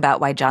ask about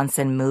why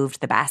Johnson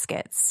moved the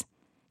baskets.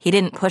 He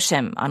didn't push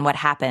him on what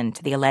happened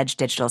to the alleged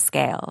digital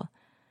scale.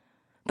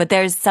 But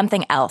there's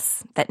something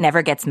else that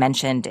never gets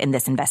mentioned in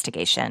this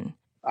investigation.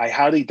 I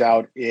highly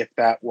doubt if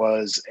that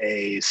was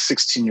a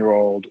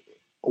 16-year-old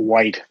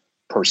white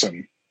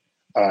person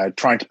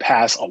trying to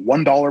pass a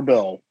 $1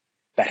 bill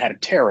that had a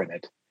tear in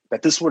it,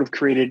 that this would have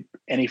created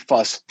any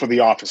fuss for the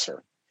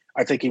officer.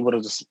 I think he would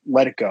have just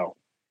let it go.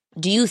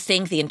 Do you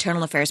think the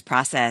internal affairs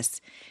process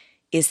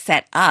is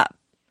set up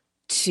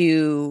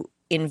to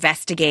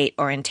investigate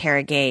or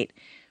interrogate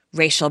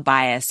racial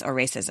bias or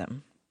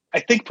racism? I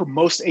think for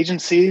most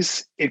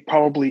agencies, it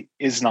probably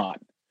is not.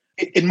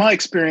 In my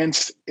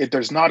experience,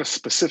 there's not a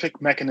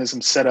specific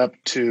mechanism set up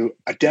to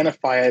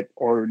identify it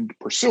or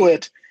pursue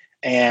it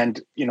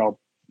and,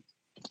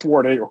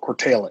 thwart it or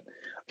curtail it.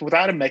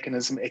 Without a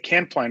mechanism, it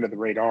can fly under the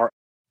radar.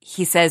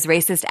 He says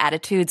racist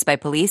attitudes by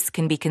police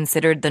can be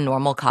considered the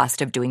normal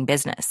cost of doing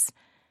business.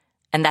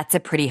 And that's a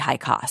pretty high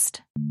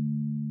cost.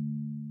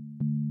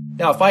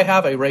 Now, if I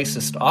have a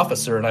racist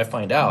officer and I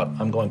find out,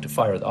 I'm going to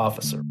fire the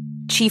officer.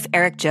 Chief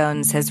Eric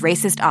Jones says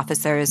racist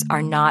officers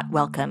are not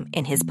welcome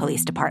in his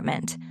police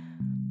department.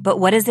 But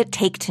what does it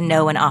take to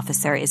know an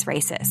officer is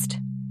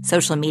racist?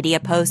 Social media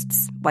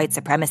posts, white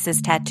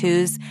supremacist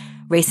tattoos,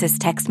 racist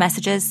text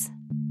messages?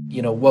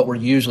 What we're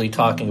usually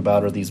talking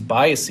about are these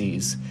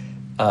biases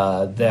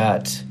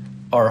that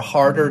are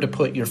harder to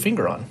put your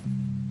finger on.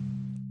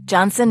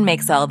 Johnson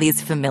makes all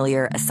these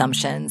familiar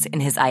assumptions in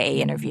his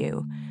IA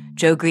interview.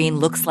 Joe Green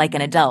looks like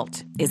an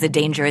adult, is a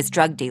dangerous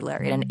drug dealer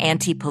in an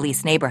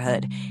anti-police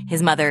neighborhood.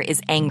 His mother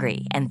is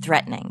angry and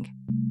threatening.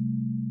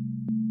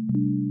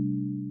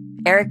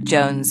 Eric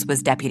Jones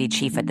was deputy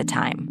chief at the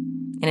time.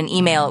 In an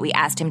email, we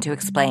asked him to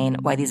explain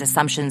why these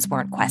assumptions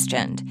weren't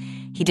questioned.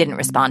 He didn't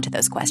respond to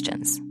those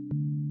questions.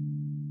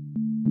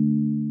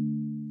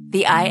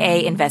 The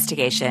IA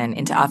investigation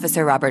into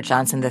Officer Robert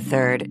Johnson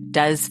III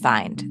does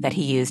find that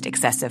he used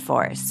excessive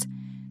force,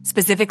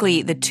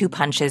 specifically the 2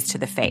 punches to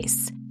the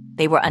face.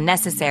 They were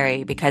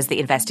unnecessary because the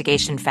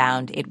investigation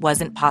found it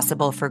wasn't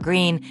possible for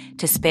Green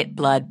to spit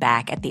blood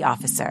back at the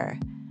officer.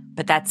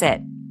 But that's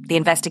it. The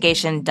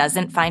investigation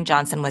doesn't find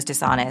Johnson was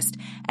dishonest,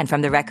 and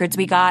from the records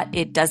we got,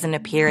 it doesn't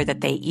appear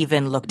that they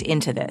even looked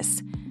into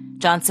this.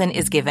 Johnson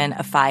is given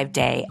a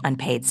 5-day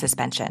unpaid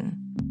suspension.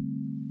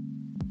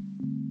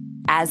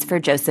 As for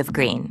Joseph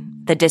Green,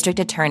 the district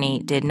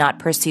attorney did not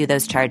pursue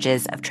those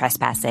charges of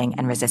trespassing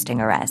and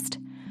resisting arrest.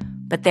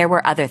 But there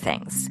were other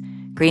things.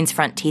 Green's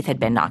front teeth had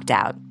been knocked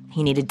out.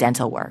 He needed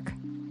dental work.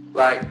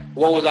 Like,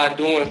 what was I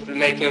doing to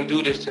make him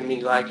do this to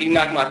me? Like, he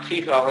knocked my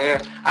teeth out,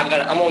 man.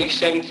 I'm only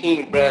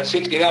 17, bruh.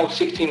 16. I was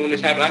 16 when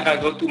this happened. I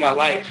gotta go through my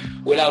life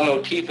without no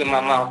teeth in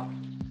my mouth.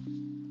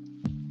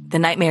 The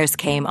nightmares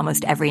came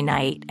almost every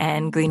night,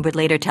 and Green would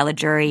later tell a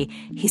jury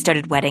he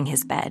started wetting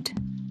his bed.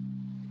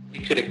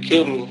 He could have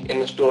killed me in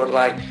the store.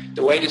 Like,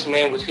 the way this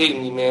man was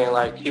hitting me, man,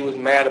 like, he was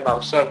mad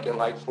about something,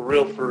 like, for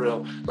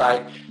real.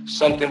 Like,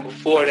 something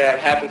before that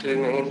happened to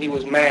him, and he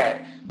was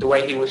mad the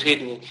way he was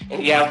hitting me.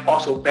 And he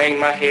also banged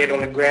my head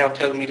on the ground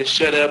telling me to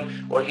shut up,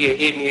 or he'd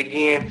hit me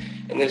again.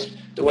 And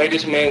the way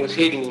this man was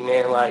hitting me,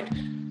 man, like,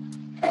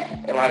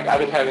 and, like, I've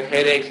been having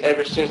headaches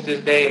ever since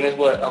this day, and it's,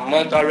 a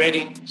month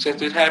already since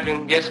this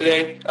happened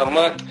yesterday, a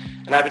month,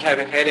 and I've been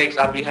having headaches.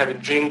 I'll be having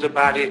dreams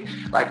about it.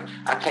 Like,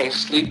 I can't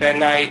sleep at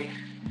night.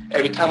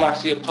 Every time I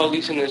see a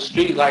police in the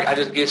street, like, I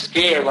just get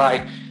scared,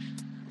 I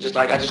just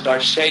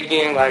start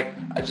shaking, like,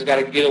 I just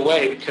gotta get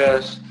away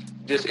because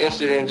this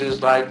incident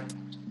just,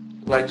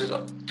 just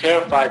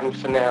terrified me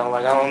for now,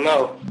 like, I don't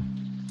know.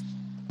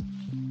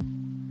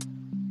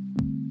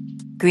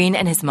 Green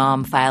and his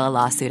mom file a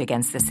lawsuit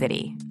against the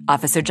city.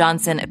 Officer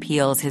Johnson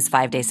appeals his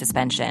 5-day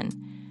suspension,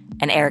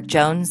 and Eric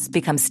Jones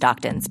becomes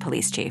Stockton's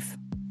police chief.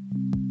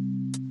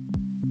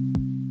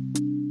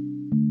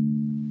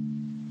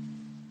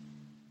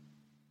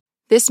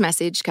 This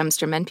message comes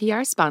from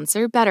NPR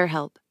sponsor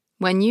BetterHelp.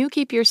 When you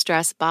keep your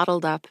stress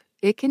bottled up,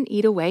 it can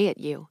eat away at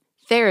you.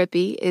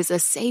 Therapy is a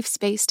safe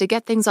space to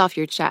get things off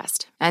your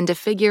chest and to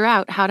figure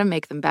out how to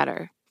make them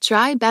better.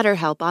 Try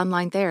BetterHelp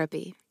Online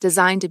Therapy,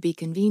 designed to be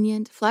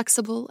convenient,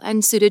 flexible,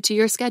 and suited to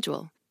your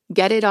schedule.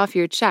 Get it off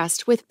your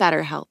chest with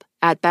BetterHelp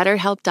at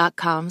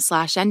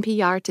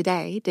BetterHelp.com/NPR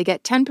today to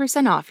get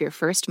 10% off your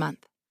first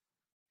month.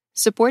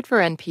 Support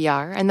for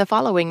NPR and the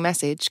following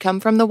message come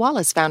from the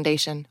Wallace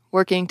Foundation,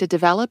 working to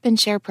develop and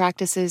share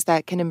practices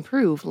that can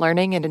improve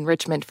learning and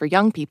enrichment for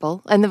young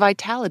people and the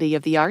vitality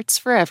of the arts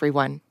for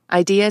everyone.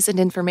 Ideas and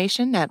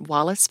information at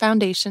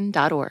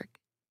wallacefoundation.org.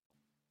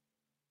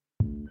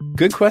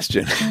 Good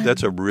question.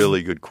 That's a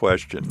really good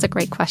question. It's a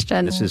great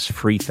question. This is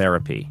free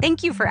therapy.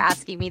 Thank you for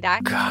asking me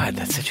that. God,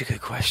 that's such a good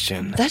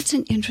question. That's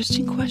an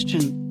interesting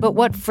question. But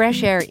what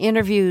Fresh Air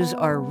interviews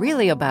are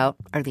really about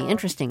are the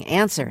interesting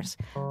answers.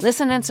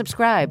 Listen and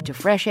subscribe to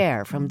Fresh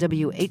Air from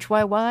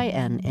WHYY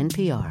and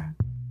NPR.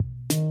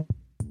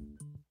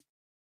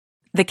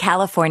 The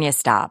California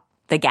Stop,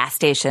 the gas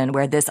station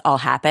where this all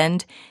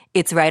happened,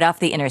 it's right off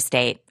the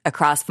interstate,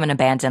 across from an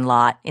abandoned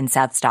lot in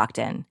South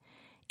Stockton.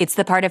 It's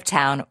the part of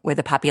town where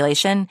the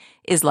population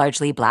is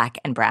largely black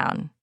and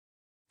brown.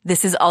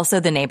 This is also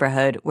the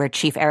neighborhood where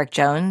Chief Eric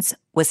Jones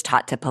was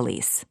taught to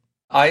police.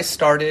 I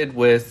started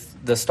with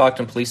the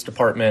Stockton Police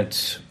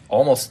Department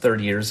almost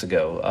 30 years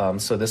ago.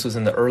 So this was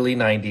in the early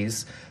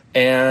 90s.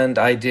 And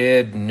I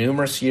did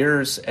numerous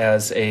years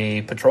as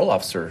a patrol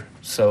officer.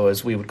 So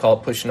as we would call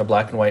it, pushing a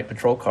black and white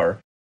patrol car.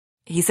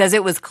 He says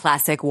it was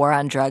classic war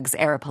on drugs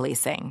era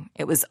policing.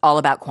 It was all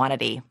about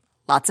quantity.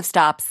 Lots of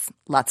stops,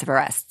 lots of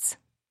arrests.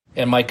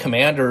 And my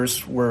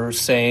commanders were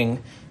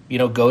saying,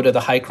 go to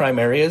the high crime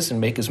areas and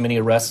make as many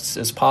arrests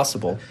as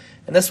possible.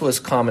 And this was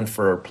common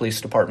for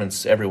police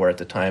departments everywhere at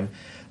the time.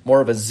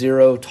 More of a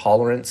zero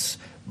tolerance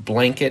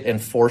blanket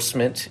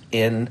enforcement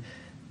in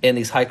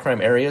these high crime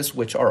areas,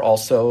 which are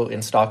also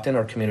in Stockton,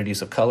 are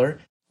communities of color.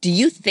 Do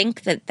you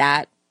think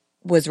that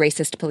was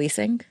racist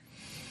policing?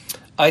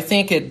 I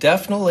think it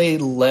definitely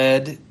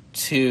led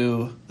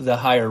to the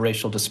higher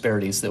racial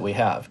disparities that we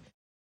have.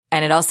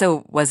 And it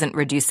also wasn't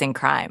reducing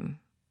crime.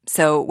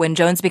 So when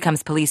Jones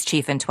becomes police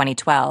chief in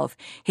 2012,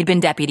 he'd been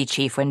deputy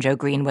chief when Joe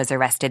Green was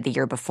arrested the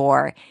year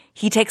before.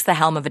 He takes the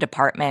helm of a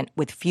department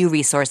with few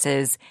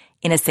resources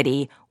in a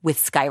city with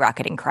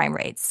skyrocketing crime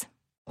rates.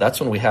 That's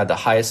when we had the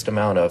highest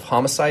amount of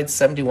homicides,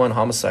 71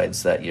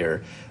 homicides that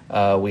year.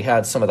 We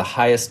had some of the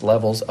highest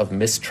levels of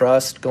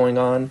mistrust going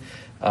on.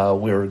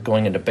 We were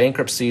going into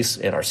bankruptcies,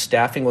 and our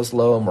staffing was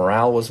low,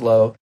 morale was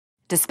low.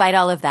 Despite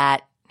all of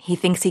that, he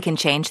thinks he can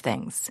change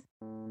things.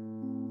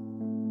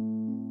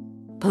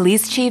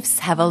 Police chiefs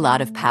have a lot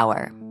of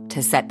power.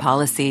 to set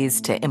policies,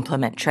 to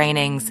implement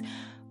trainings.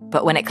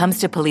 But when it comes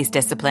to police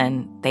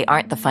discipline, they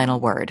aren't the final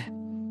word.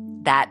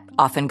 That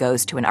often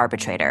goes to an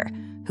arbitrator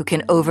who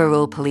can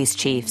overrule police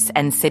chiefs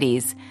and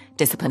cities'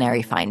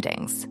 disciplinary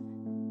findings.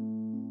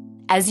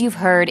 As you've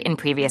heard in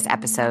previous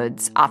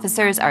episodes,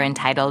 officers are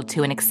entitled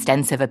to an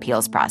extensive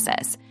appeals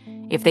process.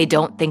 If they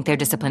don't think their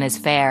discipline is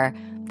fair,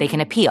 they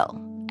can appeal.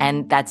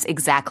 And that's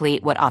exactly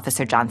what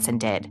Officer Johnson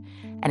did.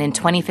 And in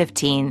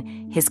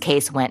 2015, his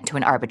case went to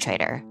an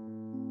arbitrator.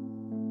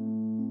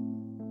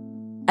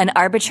 An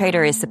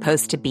arbitrator is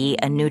supposed to be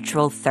a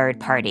neutral third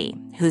party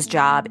whose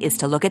job is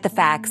to look at the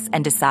facts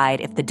and decide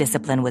if the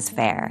discipline was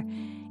fair.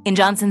 In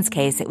Johnson's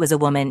case, it was a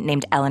woman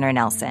named Eleanor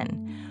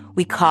Nelson.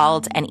 We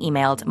called and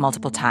emailed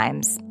multiple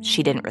times.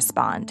 She didn't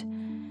respond.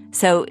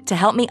 So to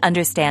help me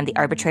understand the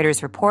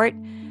arbitrator's report,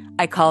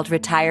 I called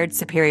retired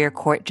Superior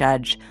Court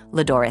Judge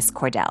LaDoris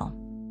Cordell.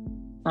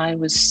 I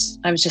was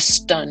just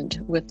stunned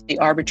with the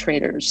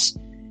arbitrators,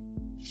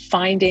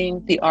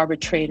 finding the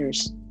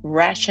arbitrators'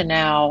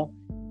 rationale.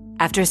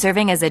 After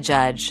serving as a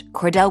judge,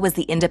 Cordell was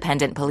the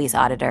independent police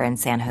auditor in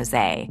San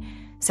Jose,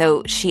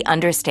 so she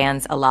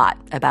understands a lot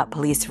about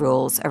police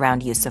rules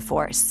around use of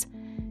force.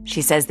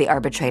 She says the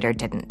arbitrator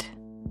didn't.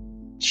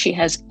 She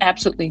has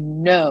absolutely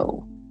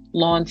no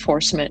law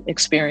enforcement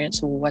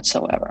experience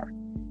whatsoever.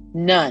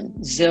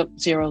 None. Zero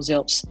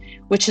zilch.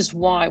 Which is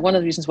why, one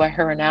of the reasons why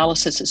her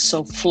analysis is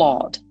so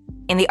flawed.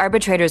 In the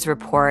arbitrator's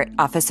report,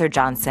 Officer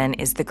Johnson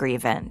is the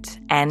grievant,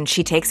 and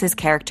she takes his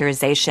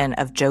characterization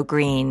of Joe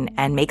Green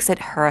and makes it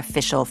her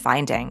official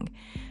finding.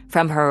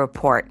 From her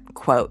report,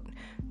 quote,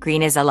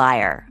 "Green is a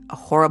liar, a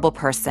horrible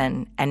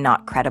person, and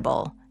not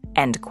credible,"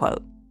 end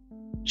quote.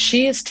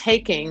 She is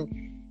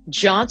taking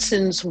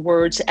Johnson's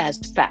words as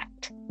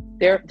fact.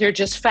 They're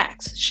just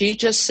facts. She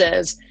just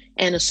says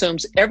and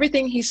assumes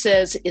everything he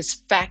says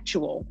is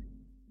factual.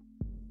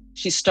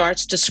 She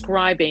starts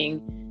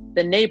describing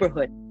the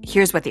neighborhood.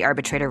 Here's what the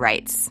arbitrator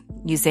writes,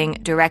 using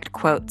direct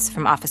quotes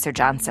from Officer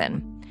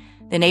Johnson.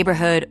 The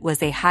neighborhood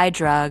was a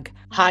high-drug,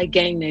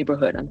 high-gang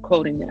neighborhood, I'm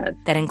quoting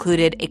that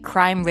included a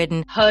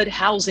crime-ridden HUD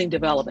housing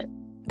development.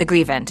 The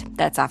grievant,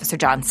 that's Officer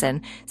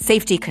Johnson,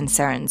 safety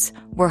concerns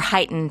were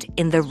heightened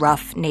in the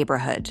rough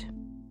neighborhood.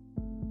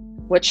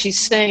 What she's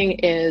saying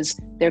is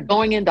they're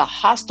going into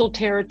hostile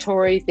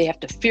territory. They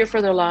have to fear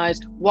for their lives.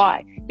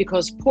 Why?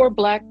 Because poor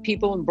Black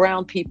people and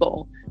brown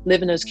people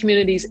live in those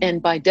communities,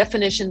 and by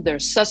definition, they're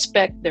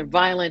suspect, they're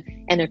violent,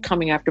 and they're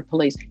coming after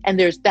police. And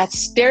that's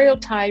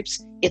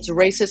stereotypes, it's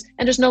racist,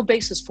 and there's no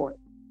basis for it.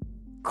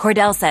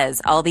 Cordell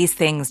says all these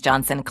things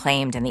Johnson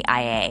claimed in the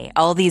IA,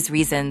 all these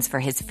reasons for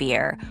his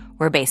fear,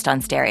 were based on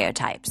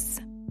stereotypes.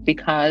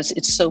 Because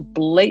it's so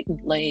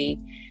blatantly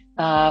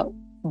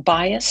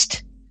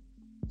biased,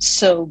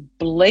 so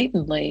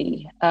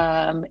blatantly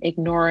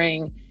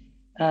ignoring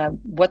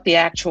what the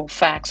actual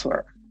facts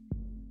were.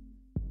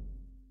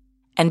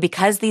 And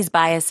because these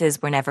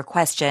biases were never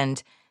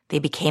questioned, they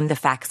became the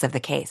facts of the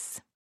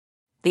case.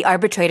 The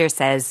arbitrator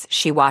says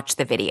she watched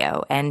the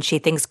video and she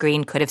thinks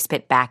Green could have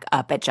spit back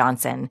up at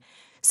Johnson,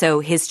 so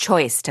his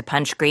choice to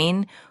punch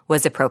Green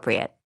was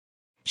appropriate.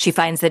 She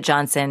finds that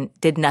Johnson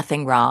did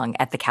nothing wrong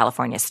at the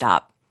California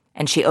stop,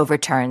 and she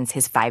overturns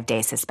his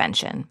 5-day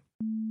suspension.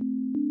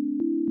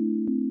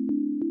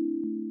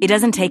 It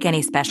doesn't take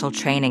any special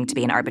training to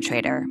be an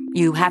arbitrator.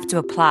 You have to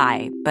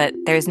apply, but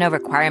there's no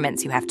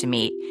requirements you have to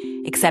meet,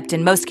 except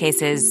in most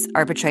cases,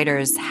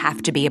 arbitrators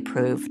have to be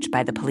approved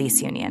by the police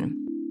union.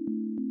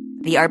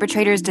 The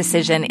arbitrator's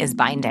decision is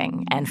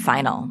binding and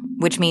final,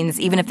 which means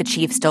even if the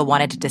chief still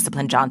wanted to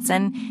discipline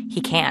Johnson, he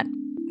can't.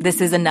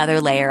 This is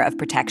another layer of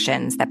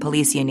protections that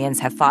police unions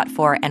have fought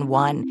for and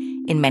won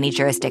in many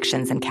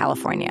jurisdictions in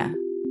California.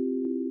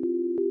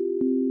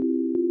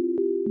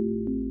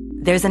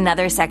 There's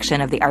another section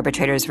of the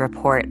arbitrator's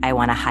report I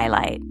want to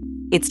highlight.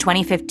 It's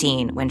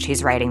 2015 when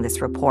she's writing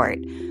this report,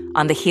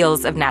 on the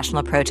heels of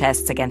national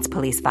protests against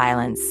police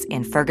violence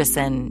in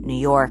Ferguson, New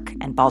York,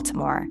 and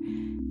Baltimore.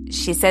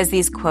 She says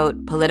these,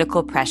 quote,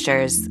 political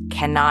pressures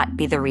cannot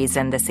be the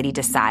reason the city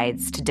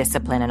decides to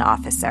discipline an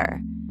officer.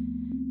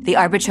 The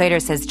arbitrator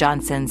says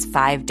Johnson's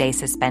 5-day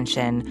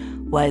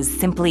suspension was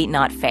simply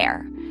not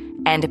fair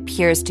and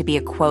appears to be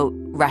a, quote,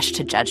 rush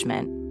to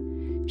judgment.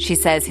 She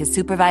says his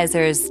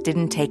supervisors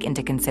didn't take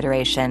into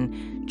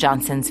consideration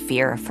Johnson's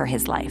fear for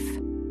his life.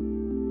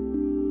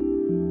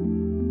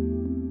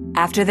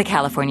 After the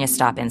California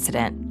stop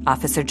incident,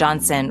 Officer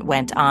Johnson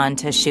went on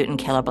to shoot and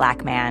kill a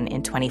Black man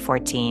in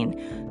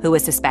 2014 who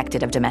was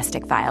suspected of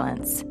domestic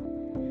violence.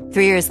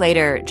 3 years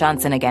later,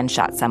 Johnson again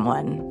shot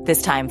someone,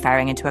 this time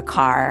firing into a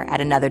car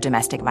at another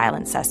domestic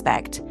violence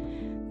suspect.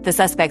 The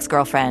suspect's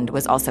girlfriend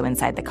was also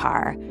inside the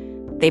car.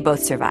 They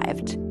both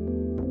survived.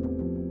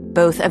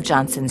 Both of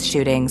Johnson's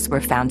shootings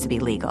were found to be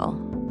legal.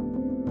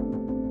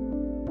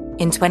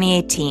 In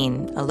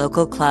 2018, a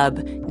local club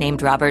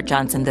named Robert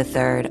Johnson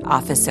III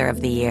Officer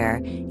of the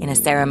Year in a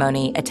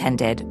ceremony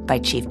attended by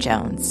Chief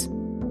Jones.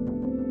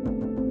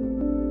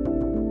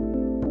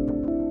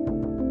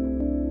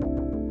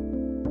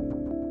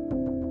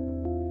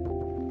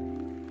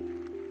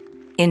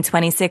 In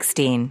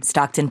 2016,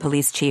 Stockton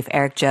Police Chief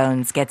Eric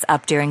Jones gets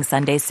up during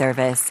Sunday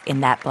service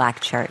in that black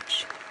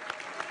church.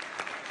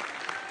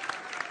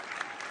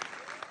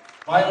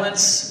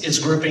 Violence is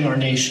gripping our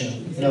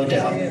nation, no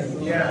doubt.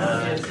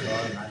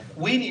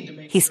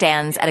 He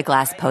stands at a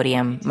glass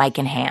podium, mic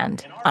in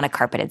hand, on a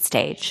carpeted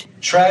stage.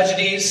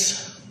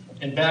 Tragedies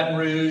in Baton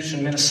Rouge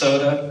and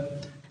Minnesota.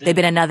 There'd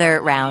been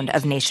another round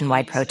of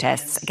nationwide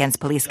protests against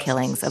police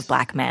killings of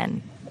black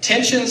men.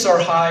 Tensions are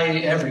high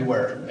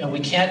everywhere, and we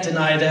can't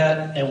deny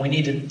that, and we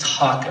need to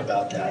talk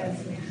about that.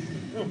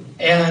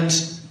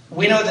 And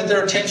we know that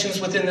there are tensions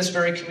within this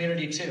very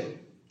community, too.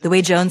 The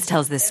way Jones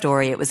tells this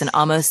story, it was an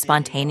almost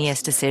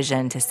spontaneous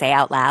decision to say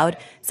out loud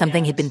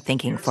something he'd been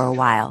thinking for a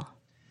while.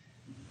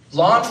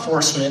 Law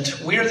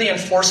enforcement, we are the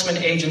enforcement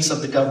agents of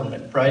the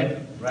government, right?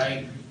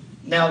 Right.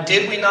 Now,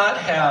 did we not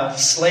have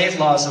slave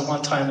laws at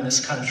one time in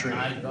this country?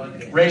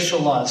 Racial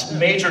laws,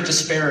 major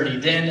disparity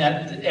then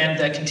and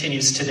that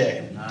continues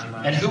today.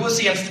 And who was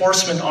the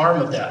enforcement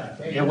arm of that?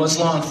 It was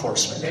law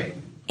enforcement.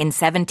 In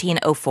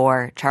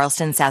 1704,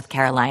 Charleston, South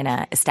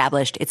Carolina,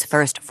 established its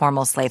first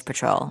formal slave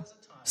patrol.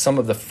 Some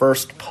of the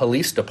first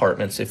police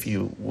departments, if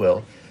you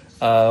will,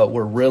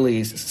 were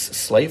really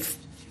slave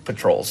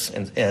patrols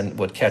and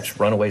would catch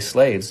runaway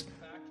slaves.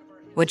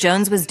 What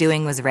Jones was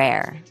doing was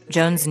rare.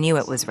 Jones knew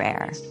it was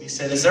rare. He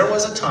said, there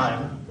was a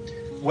time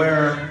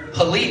where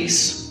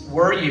police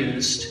were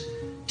used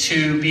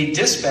to be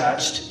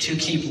dispatched to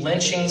keep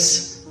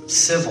lynchings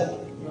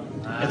civil.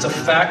 It's a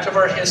fact of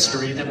our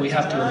history that we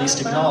have to at least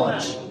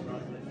acknowledge.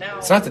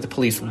 It's not that the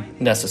police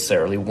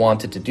necessarily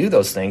wanted to do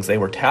those things. They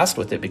were tasked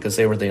with it because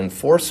they were the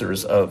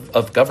enforcers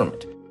of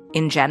government.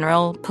 In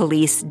general,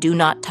 police do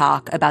not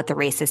talk about the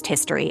racist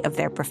history of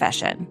their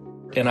profession.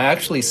 And I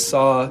actually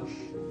saw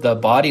the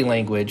body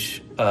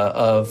language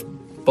of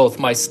both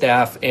my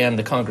staff and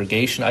the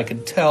congregation. I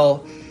could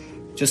tell,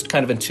 just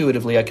kind of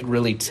intuitively, I could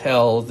really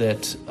tell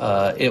that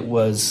it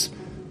was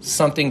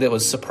something that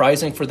was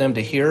surprising for them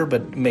to hear,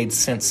 but made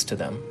sense to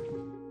them.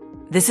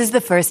 This is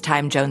the first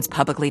time Jones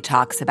publicly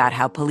talks about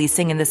how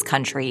policing in this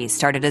country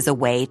started as a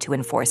way to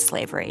enforce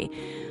slavery.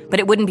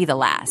 But it wouldn't be the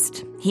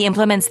last. He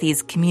implements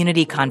these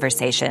community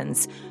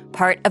conversations,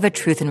 part of a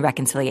Truth and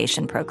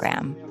Reconciliation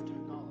program.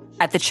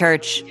 At the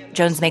church,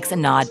 Jones makes a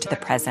nod to the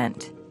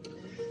present.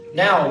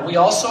 Now, we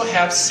also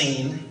have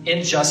seen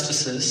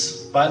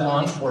injustices by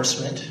law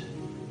enforcement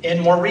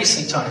in more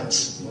recent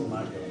times.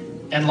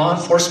 And law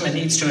enforcement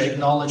needs to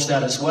acknowledge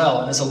that as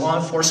well. And as a law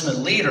enforcement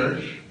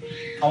leader,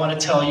 I want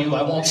to tell you,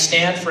 I won't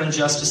stand for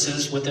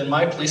injustices within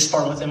my police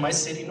department, within my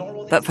city, nor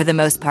will they. But for the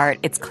most part,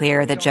 it's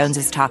clear that Jones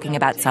is talking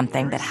about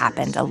something that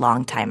happened a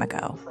long time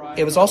ago.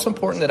 It was also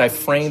important that I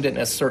framed it in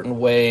a certain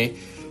way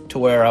to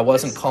where I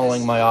wasn't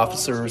calling my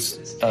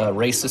officers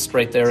racist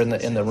right there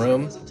in the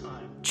room.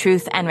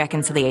 Truth and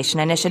Reconciliation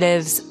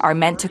initiatives are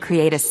meant to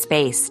create a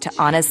space to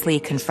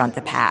honestly confront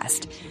the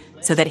past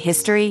so that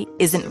history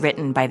isn't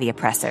written by the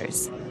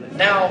oppressors.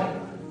 Now,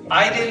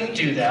 I didn't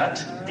do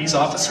that. These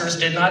officers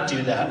did not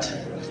do that.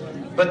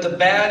 But the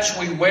badge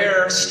we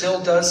wear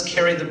still does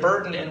carry the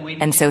burden,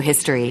 and so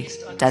history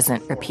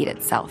doesn't repeat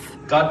itself.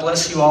 God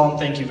bless you all, and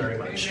thank you very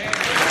much.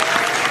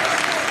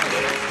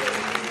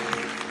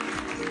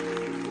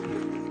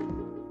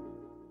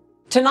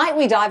 Tonight,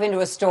 we dive into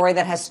a story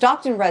that has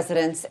Stockton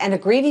residents and a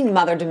grieving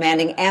mother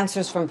demanding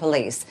answers from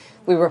police.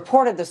 We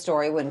reported the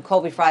story when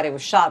Colby Friday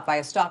was shot by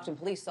a Stockton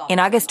police officer. In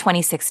August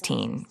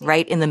 2016,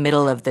 right in the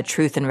middle of the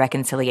Truth and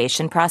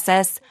Reconciliation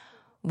process,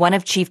 one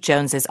of Chief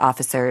Jones's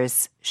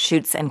officers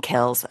shoots and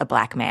kills a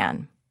black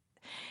man.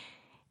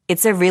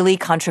 It's a really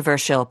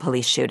controversial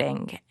police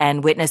shooting,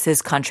 and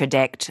witnesses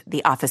contradict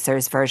the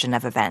officer's version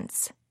of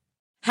events.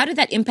 How did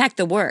that impact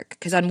the work?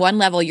 Because on one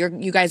level,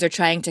 you guys are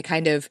trying to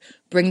kind of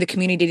bring the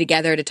community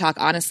together to talk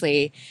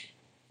honestly.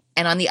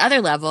 And on the other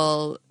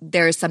level,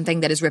 there is something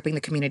that is ripping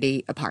the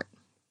community apart.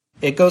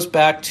 It goes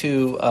back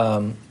to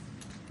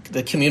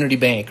the community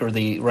bank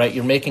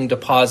you're making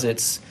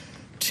deposits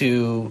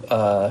to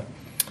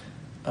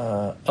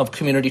of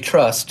community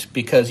trust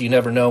because you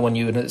never know when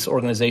this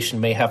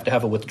organization may have to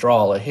have a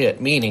withdrawal, a hit,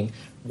 meaning,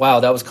 wow,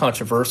 that was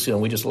controversial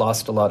and we just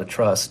lost a lot of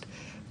trust.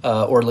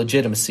 Or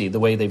legitimacy, the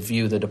way they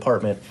view the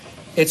department.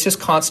 It's just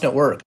constant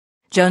work.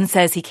 Jones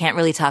says he can't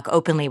really talk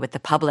openly with the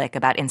public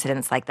about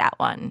incidents like that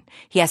one.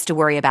 He has to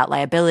worry about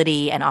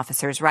liability and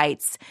officers'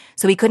 rights,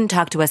 so he couldn't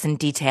talk to us in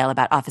detail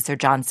about Officer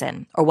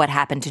Johnson or what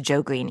happened to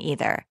Joe Green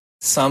either.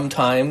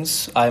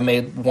 Sometimes I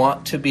may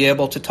want to be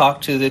able to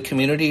talk to the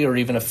community or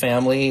even a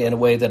family in a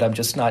way that I'm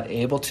just not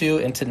able to,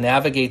 and to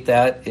navigate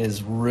that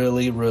is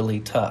really,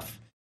 really tough.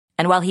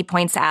 And while he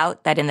points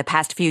out that in the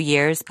past few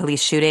years,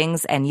 police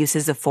shootings and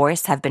uses of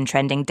force have been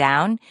trending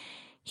down,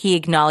 he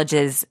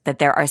acknowledges that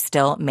there are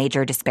still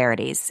major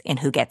disparities in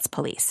who gets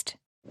policed.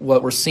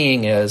 What we're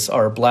seeing is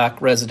our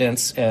black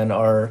residents and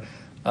our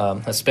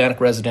Hispanic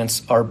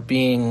residents are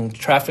being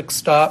traffic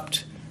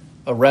stopped,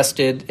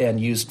 arrested, and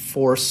used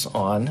force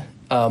on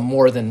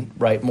more than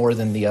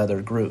the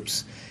other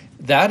groups.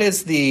 That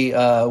is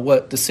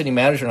what the city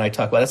manager and I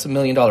talk about. That's $1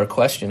 million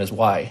question, is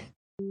why.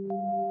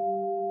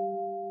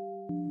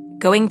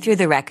 Going through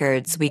the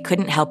records, we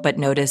couldn't help but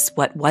notice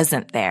what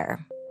wasn't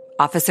there.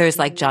 Officers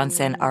like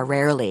Johnson are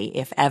rarely,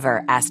 if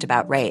ever, asked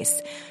about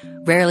race,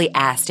 rarely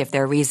asked if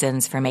their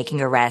reasons for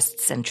making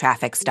arrests and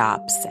traffic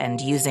stops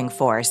and using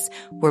force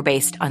were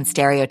based on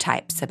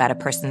stereotypes about a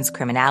person's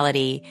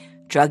criminality,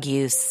 drug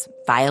use,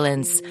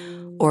 violence,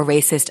 or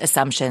racist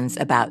assumptions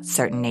about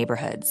certain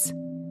neighborhoods.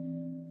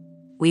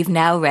 We've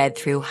now read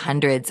through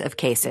hundreds of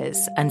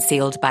cases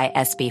unsealed by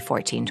SB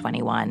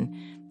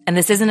 1421, and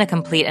this isn't a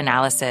complete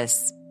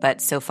analysis, but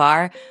so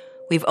far,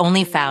 we've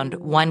only found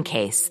one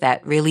case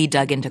that really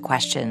dug into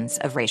questions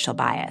of racial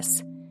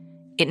bias.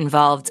 It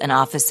involved an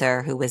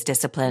officer who was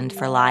disciplined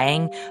for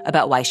lying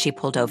about why she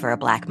pulled over a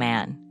black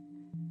man.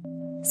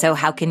 So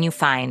how can you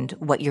find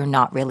what you're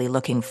not really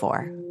looking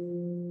for?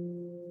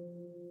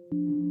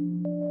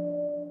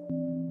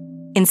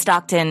 In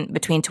Stockton,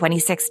 between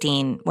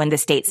 2016, when the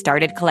state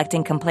started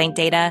collecting complaint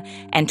data,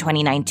 and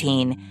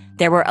 2019,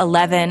 there were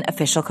 11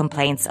 official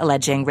complaints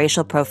alleging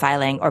racial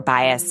profiling or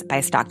bias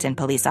by Stockton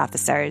police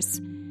officers.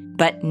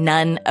 But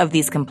none of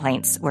these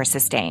complaints were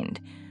sustained,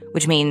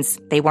 which means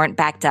they weren't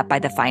backed up by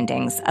the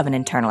findings of an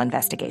internal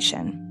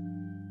investigation.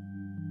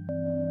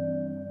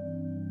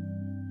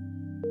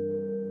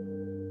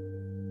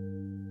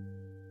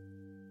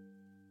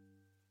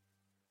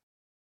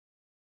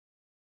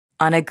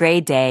 On a gray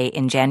day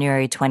in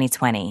January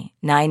 2020,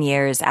 9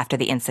 years after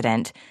the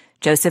incident,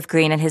 Joseph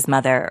Green and his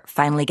mother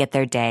finally get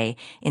their day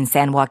in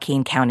San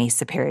Joaquin County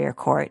Superior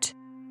Court.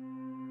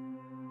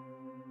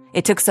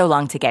 It took so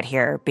long to get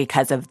here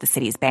because of the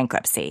city's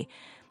bankruptcy.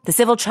 The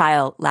civil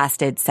trial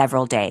lasted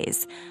several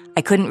days.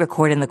 I couldn't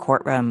record in the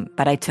courtroom,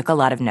 but I took a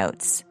lot of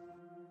notes.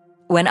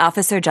 When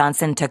Officer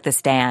Johnson took the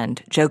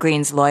stand, Joe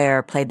Green's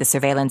lawyer played the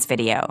surveillance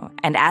video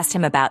and asked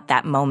him about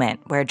that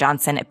moment where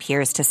Johnson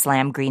appears to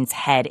slam Green's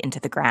head into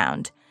the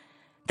ground.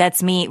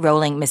 "That's me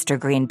rolling Mr.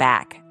 Green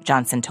back,"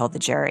 Johnson told the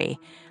jury.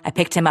 "I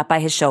picked him up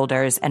by his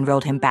shoulders and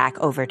rolled him back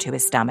over to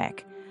his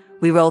stomach.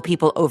 We roll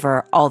people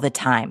over all the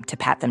time to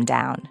pat them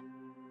down."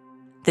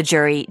 The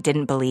jury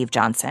didn't believe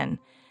Johnson.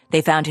 They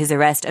found his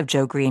arrest of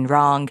Joe Green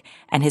wrong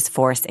and his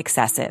force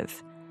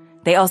excessive.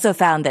 They also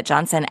found that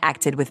Johnson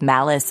acted with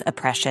malice,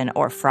 oppression,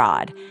 or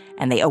fraud,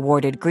 and they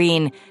awarded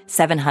Green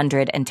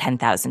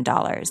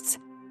 $710,000.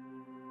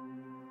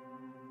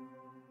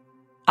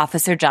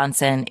 Officer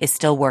Johnson is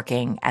still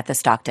working at the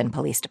Stockton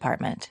Police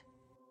Department.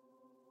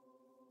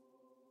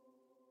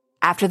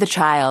 After the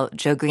trial,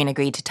 Joe Green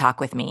agreed to talk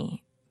with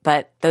me,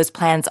 but those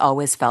plans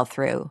always fell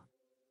through.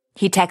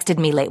 He texted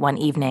me late one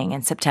evening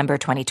in September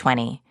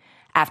 2020,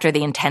 after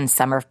the intense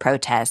summer of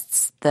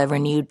protests, the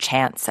renewed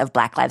chants of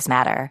Black Lives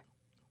Matter.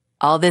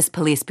 "All this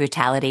police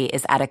brutality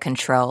is out of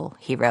control,"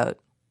 he wrote.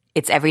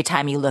 "It's every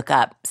time you look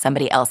up,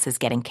 somebody else is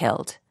getting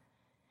killed."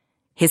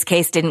 His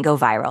case didn't go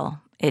viral.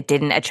 It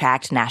didn't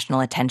attract national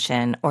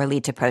attention or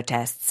lead to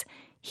protests.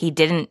 He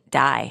didn't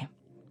die.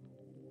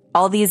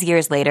 All these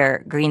years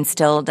later, Green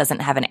still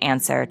doesn't have an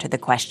answer to the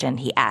question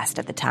he asked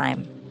at the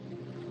time.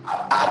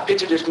 I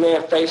picture this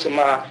man's face in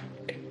my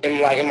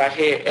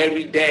head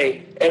every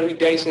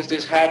day since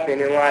this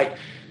happened, and like,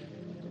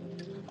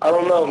 I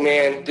don't know,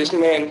 man. This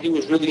man, he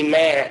was really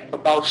mad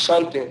about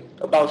something.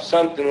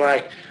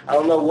 Like, I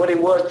don't know what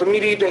it was. For me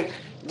to even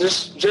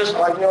just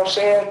like, you know what I'm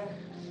saying?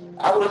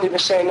 I wasn't even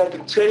saying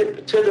nothing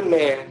to the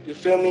man. You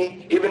feel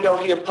me? Even though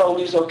he a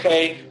police,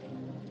 okay.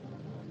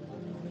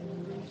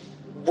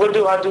 What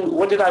do I do?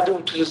 What did I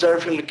do to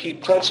deserve him to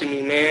keep punching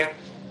me, man?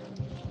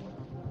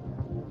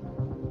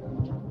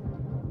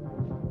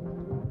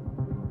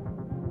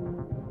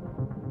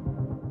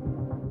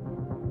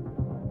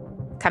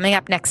 Coming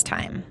up next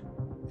time,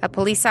 a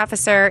police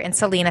officer in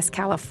Salinas,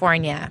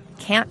 California,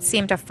 can't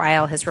seem to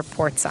file his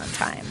reports on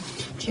time.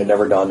 It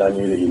never dawned on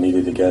you that you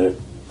needed to get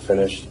it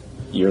finished?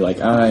 You're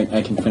like,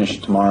 I can finish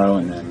it tomorrow,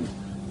 and then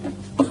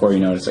before you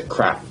know it, it's like,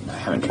 crap, I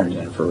haven't turned it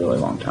in for a really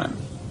long time.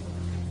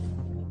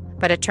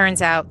 But it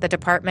turns out the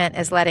department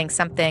is letting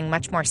something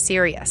much more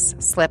serious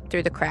slip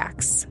through the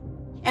cracks.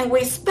 And we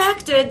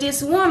expected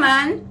this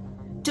woman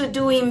to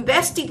do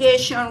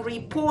investigation,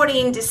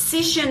 reporting,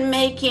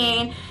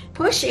 decision-making,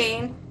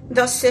 pushing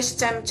the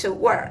system to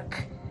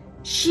work.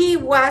 She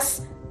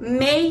was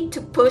made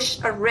to push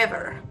a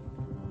river.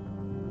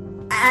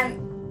 And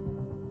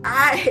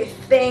I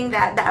think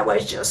that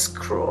was just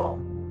cruel.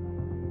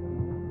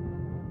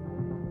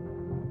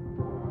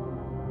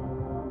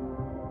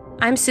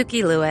 I'm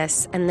Suki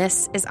Lewis, and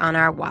this is On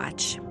Our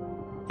Watch.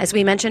 As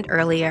we mentioned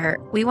earlier,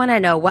 we want to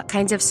know what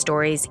kinds of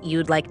stories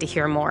you'd like to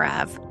hear more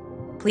of.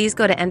 Please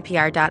go to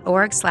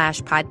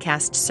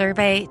npr.org/podcast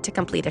survey to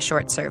complete a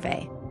short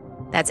survey.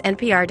 That's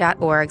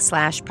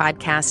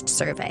npr.org/podcast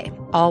survey,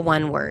 all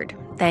one word.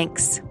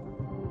 Thanks.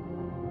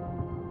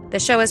 The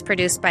show is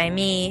produced by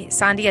me,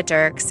 Sandia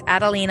Dirks,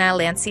 Adelina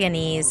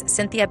Lancianese,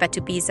 Cynthia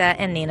Betubiza,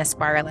 and Nina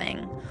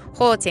Sparling.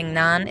 Ho Ting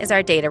Nan is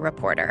our data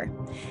reporter.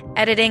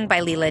 Editing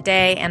by Leela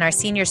Day and our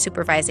senior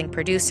supervising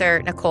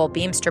producer, Nicole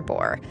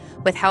Beamsterboer,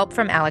 with help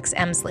from Alex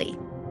Emsley.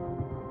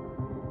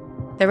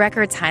 The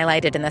records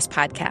highlighted in this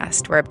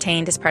podcast were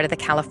obtained as part of the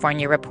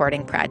California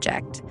Reporting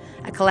Project,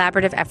 a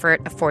collaborative effort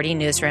of 40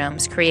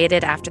 newsrooms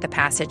created after the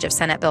passage of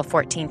Senate Bill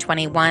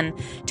 1421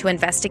 to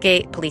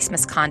investigate police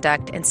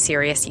misconduct and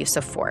serious use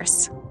of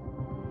force.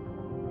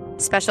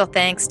 Special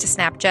thanks to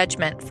Snap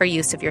Judgment for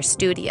use of your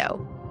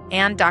studio,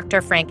 and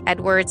Dr. Frank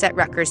Edwards at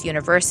Rutgers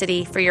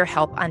University for your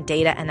help on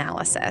data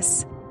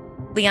analysis.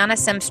 Liana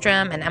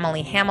Simstrom and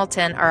Emily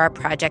Hamilton are our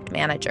project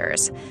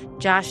managers.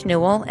 Josh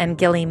Newell and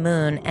Gilly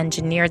Moon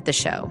engineered the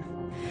show.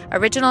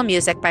 Original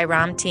music by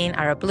Ramteen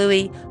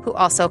Arablui, who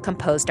also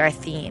composed our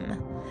theme.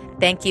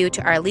 Thank you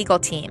to our legal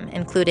team,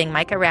 including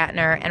Micah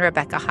Ratner and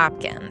Rebecca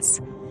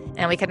Hopkins.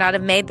 And we could not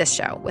have made this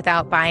show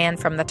without buy-in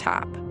from the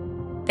top.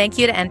 Thank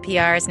you to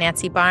NPR's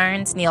Nancy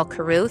Barnes, Neil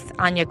Carruth,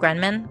 Anya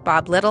Grenman,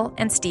 Bob Little,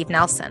 and Steve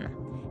Nelson.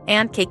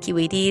 And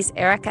KQED's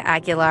Erica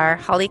Aguilar,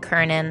 Holly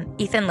Kernan,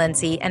 Ethan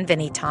Lindsay, and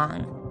Vinnie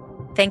Tong.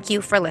 Thank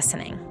you for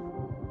listening.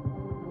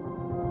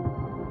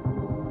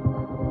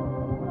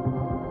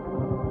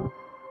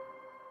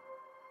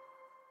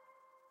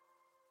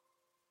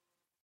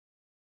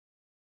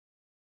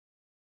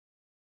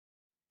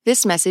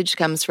 This message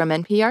comes from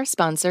NPR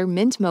sponsor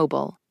Mint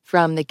Mobile.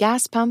 From the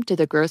gas pump to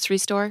the grocery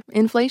store,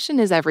 inflation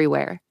is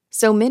everywhere.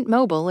 So Mint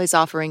Mobile is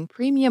offering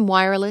premium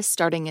wireless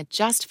starting at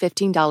just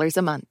 $15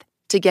 a month.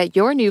 To get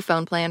your new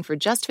phone plan for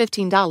just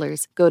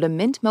 $15, go to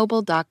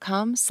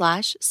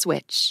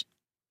mintmobile.com/switch.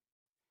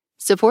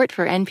 Support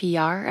for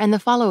NPR and the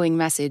following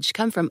message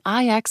come from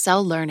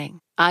IXL Learning.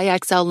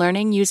 IXL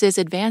Learning uses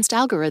advanced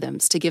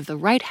algorithms to give the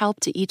right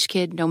help to each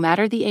kid no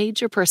matter the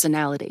age or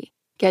personality.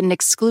 Get an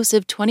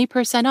exclusive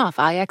 20% off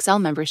IXL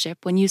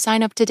membership when you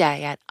sign up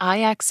today at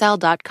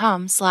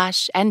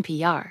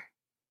IXL.com/NPR.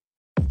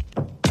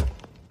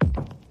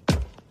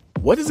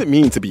 What does it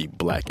mean to be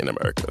Black in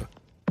America?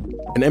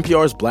 In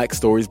NPR's Black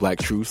Stories, Black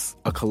Truths,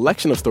 a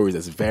collection of stories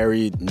as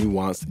varied,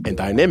 nuanced, and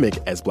dynamic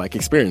as Black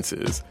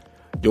experiences,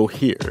 you'll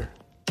hear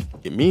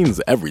it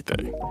means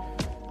everything.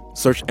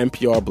 Search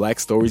NPR Black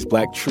Stories,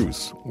 Black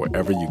Truths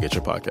wherever you get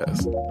your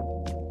podcasts.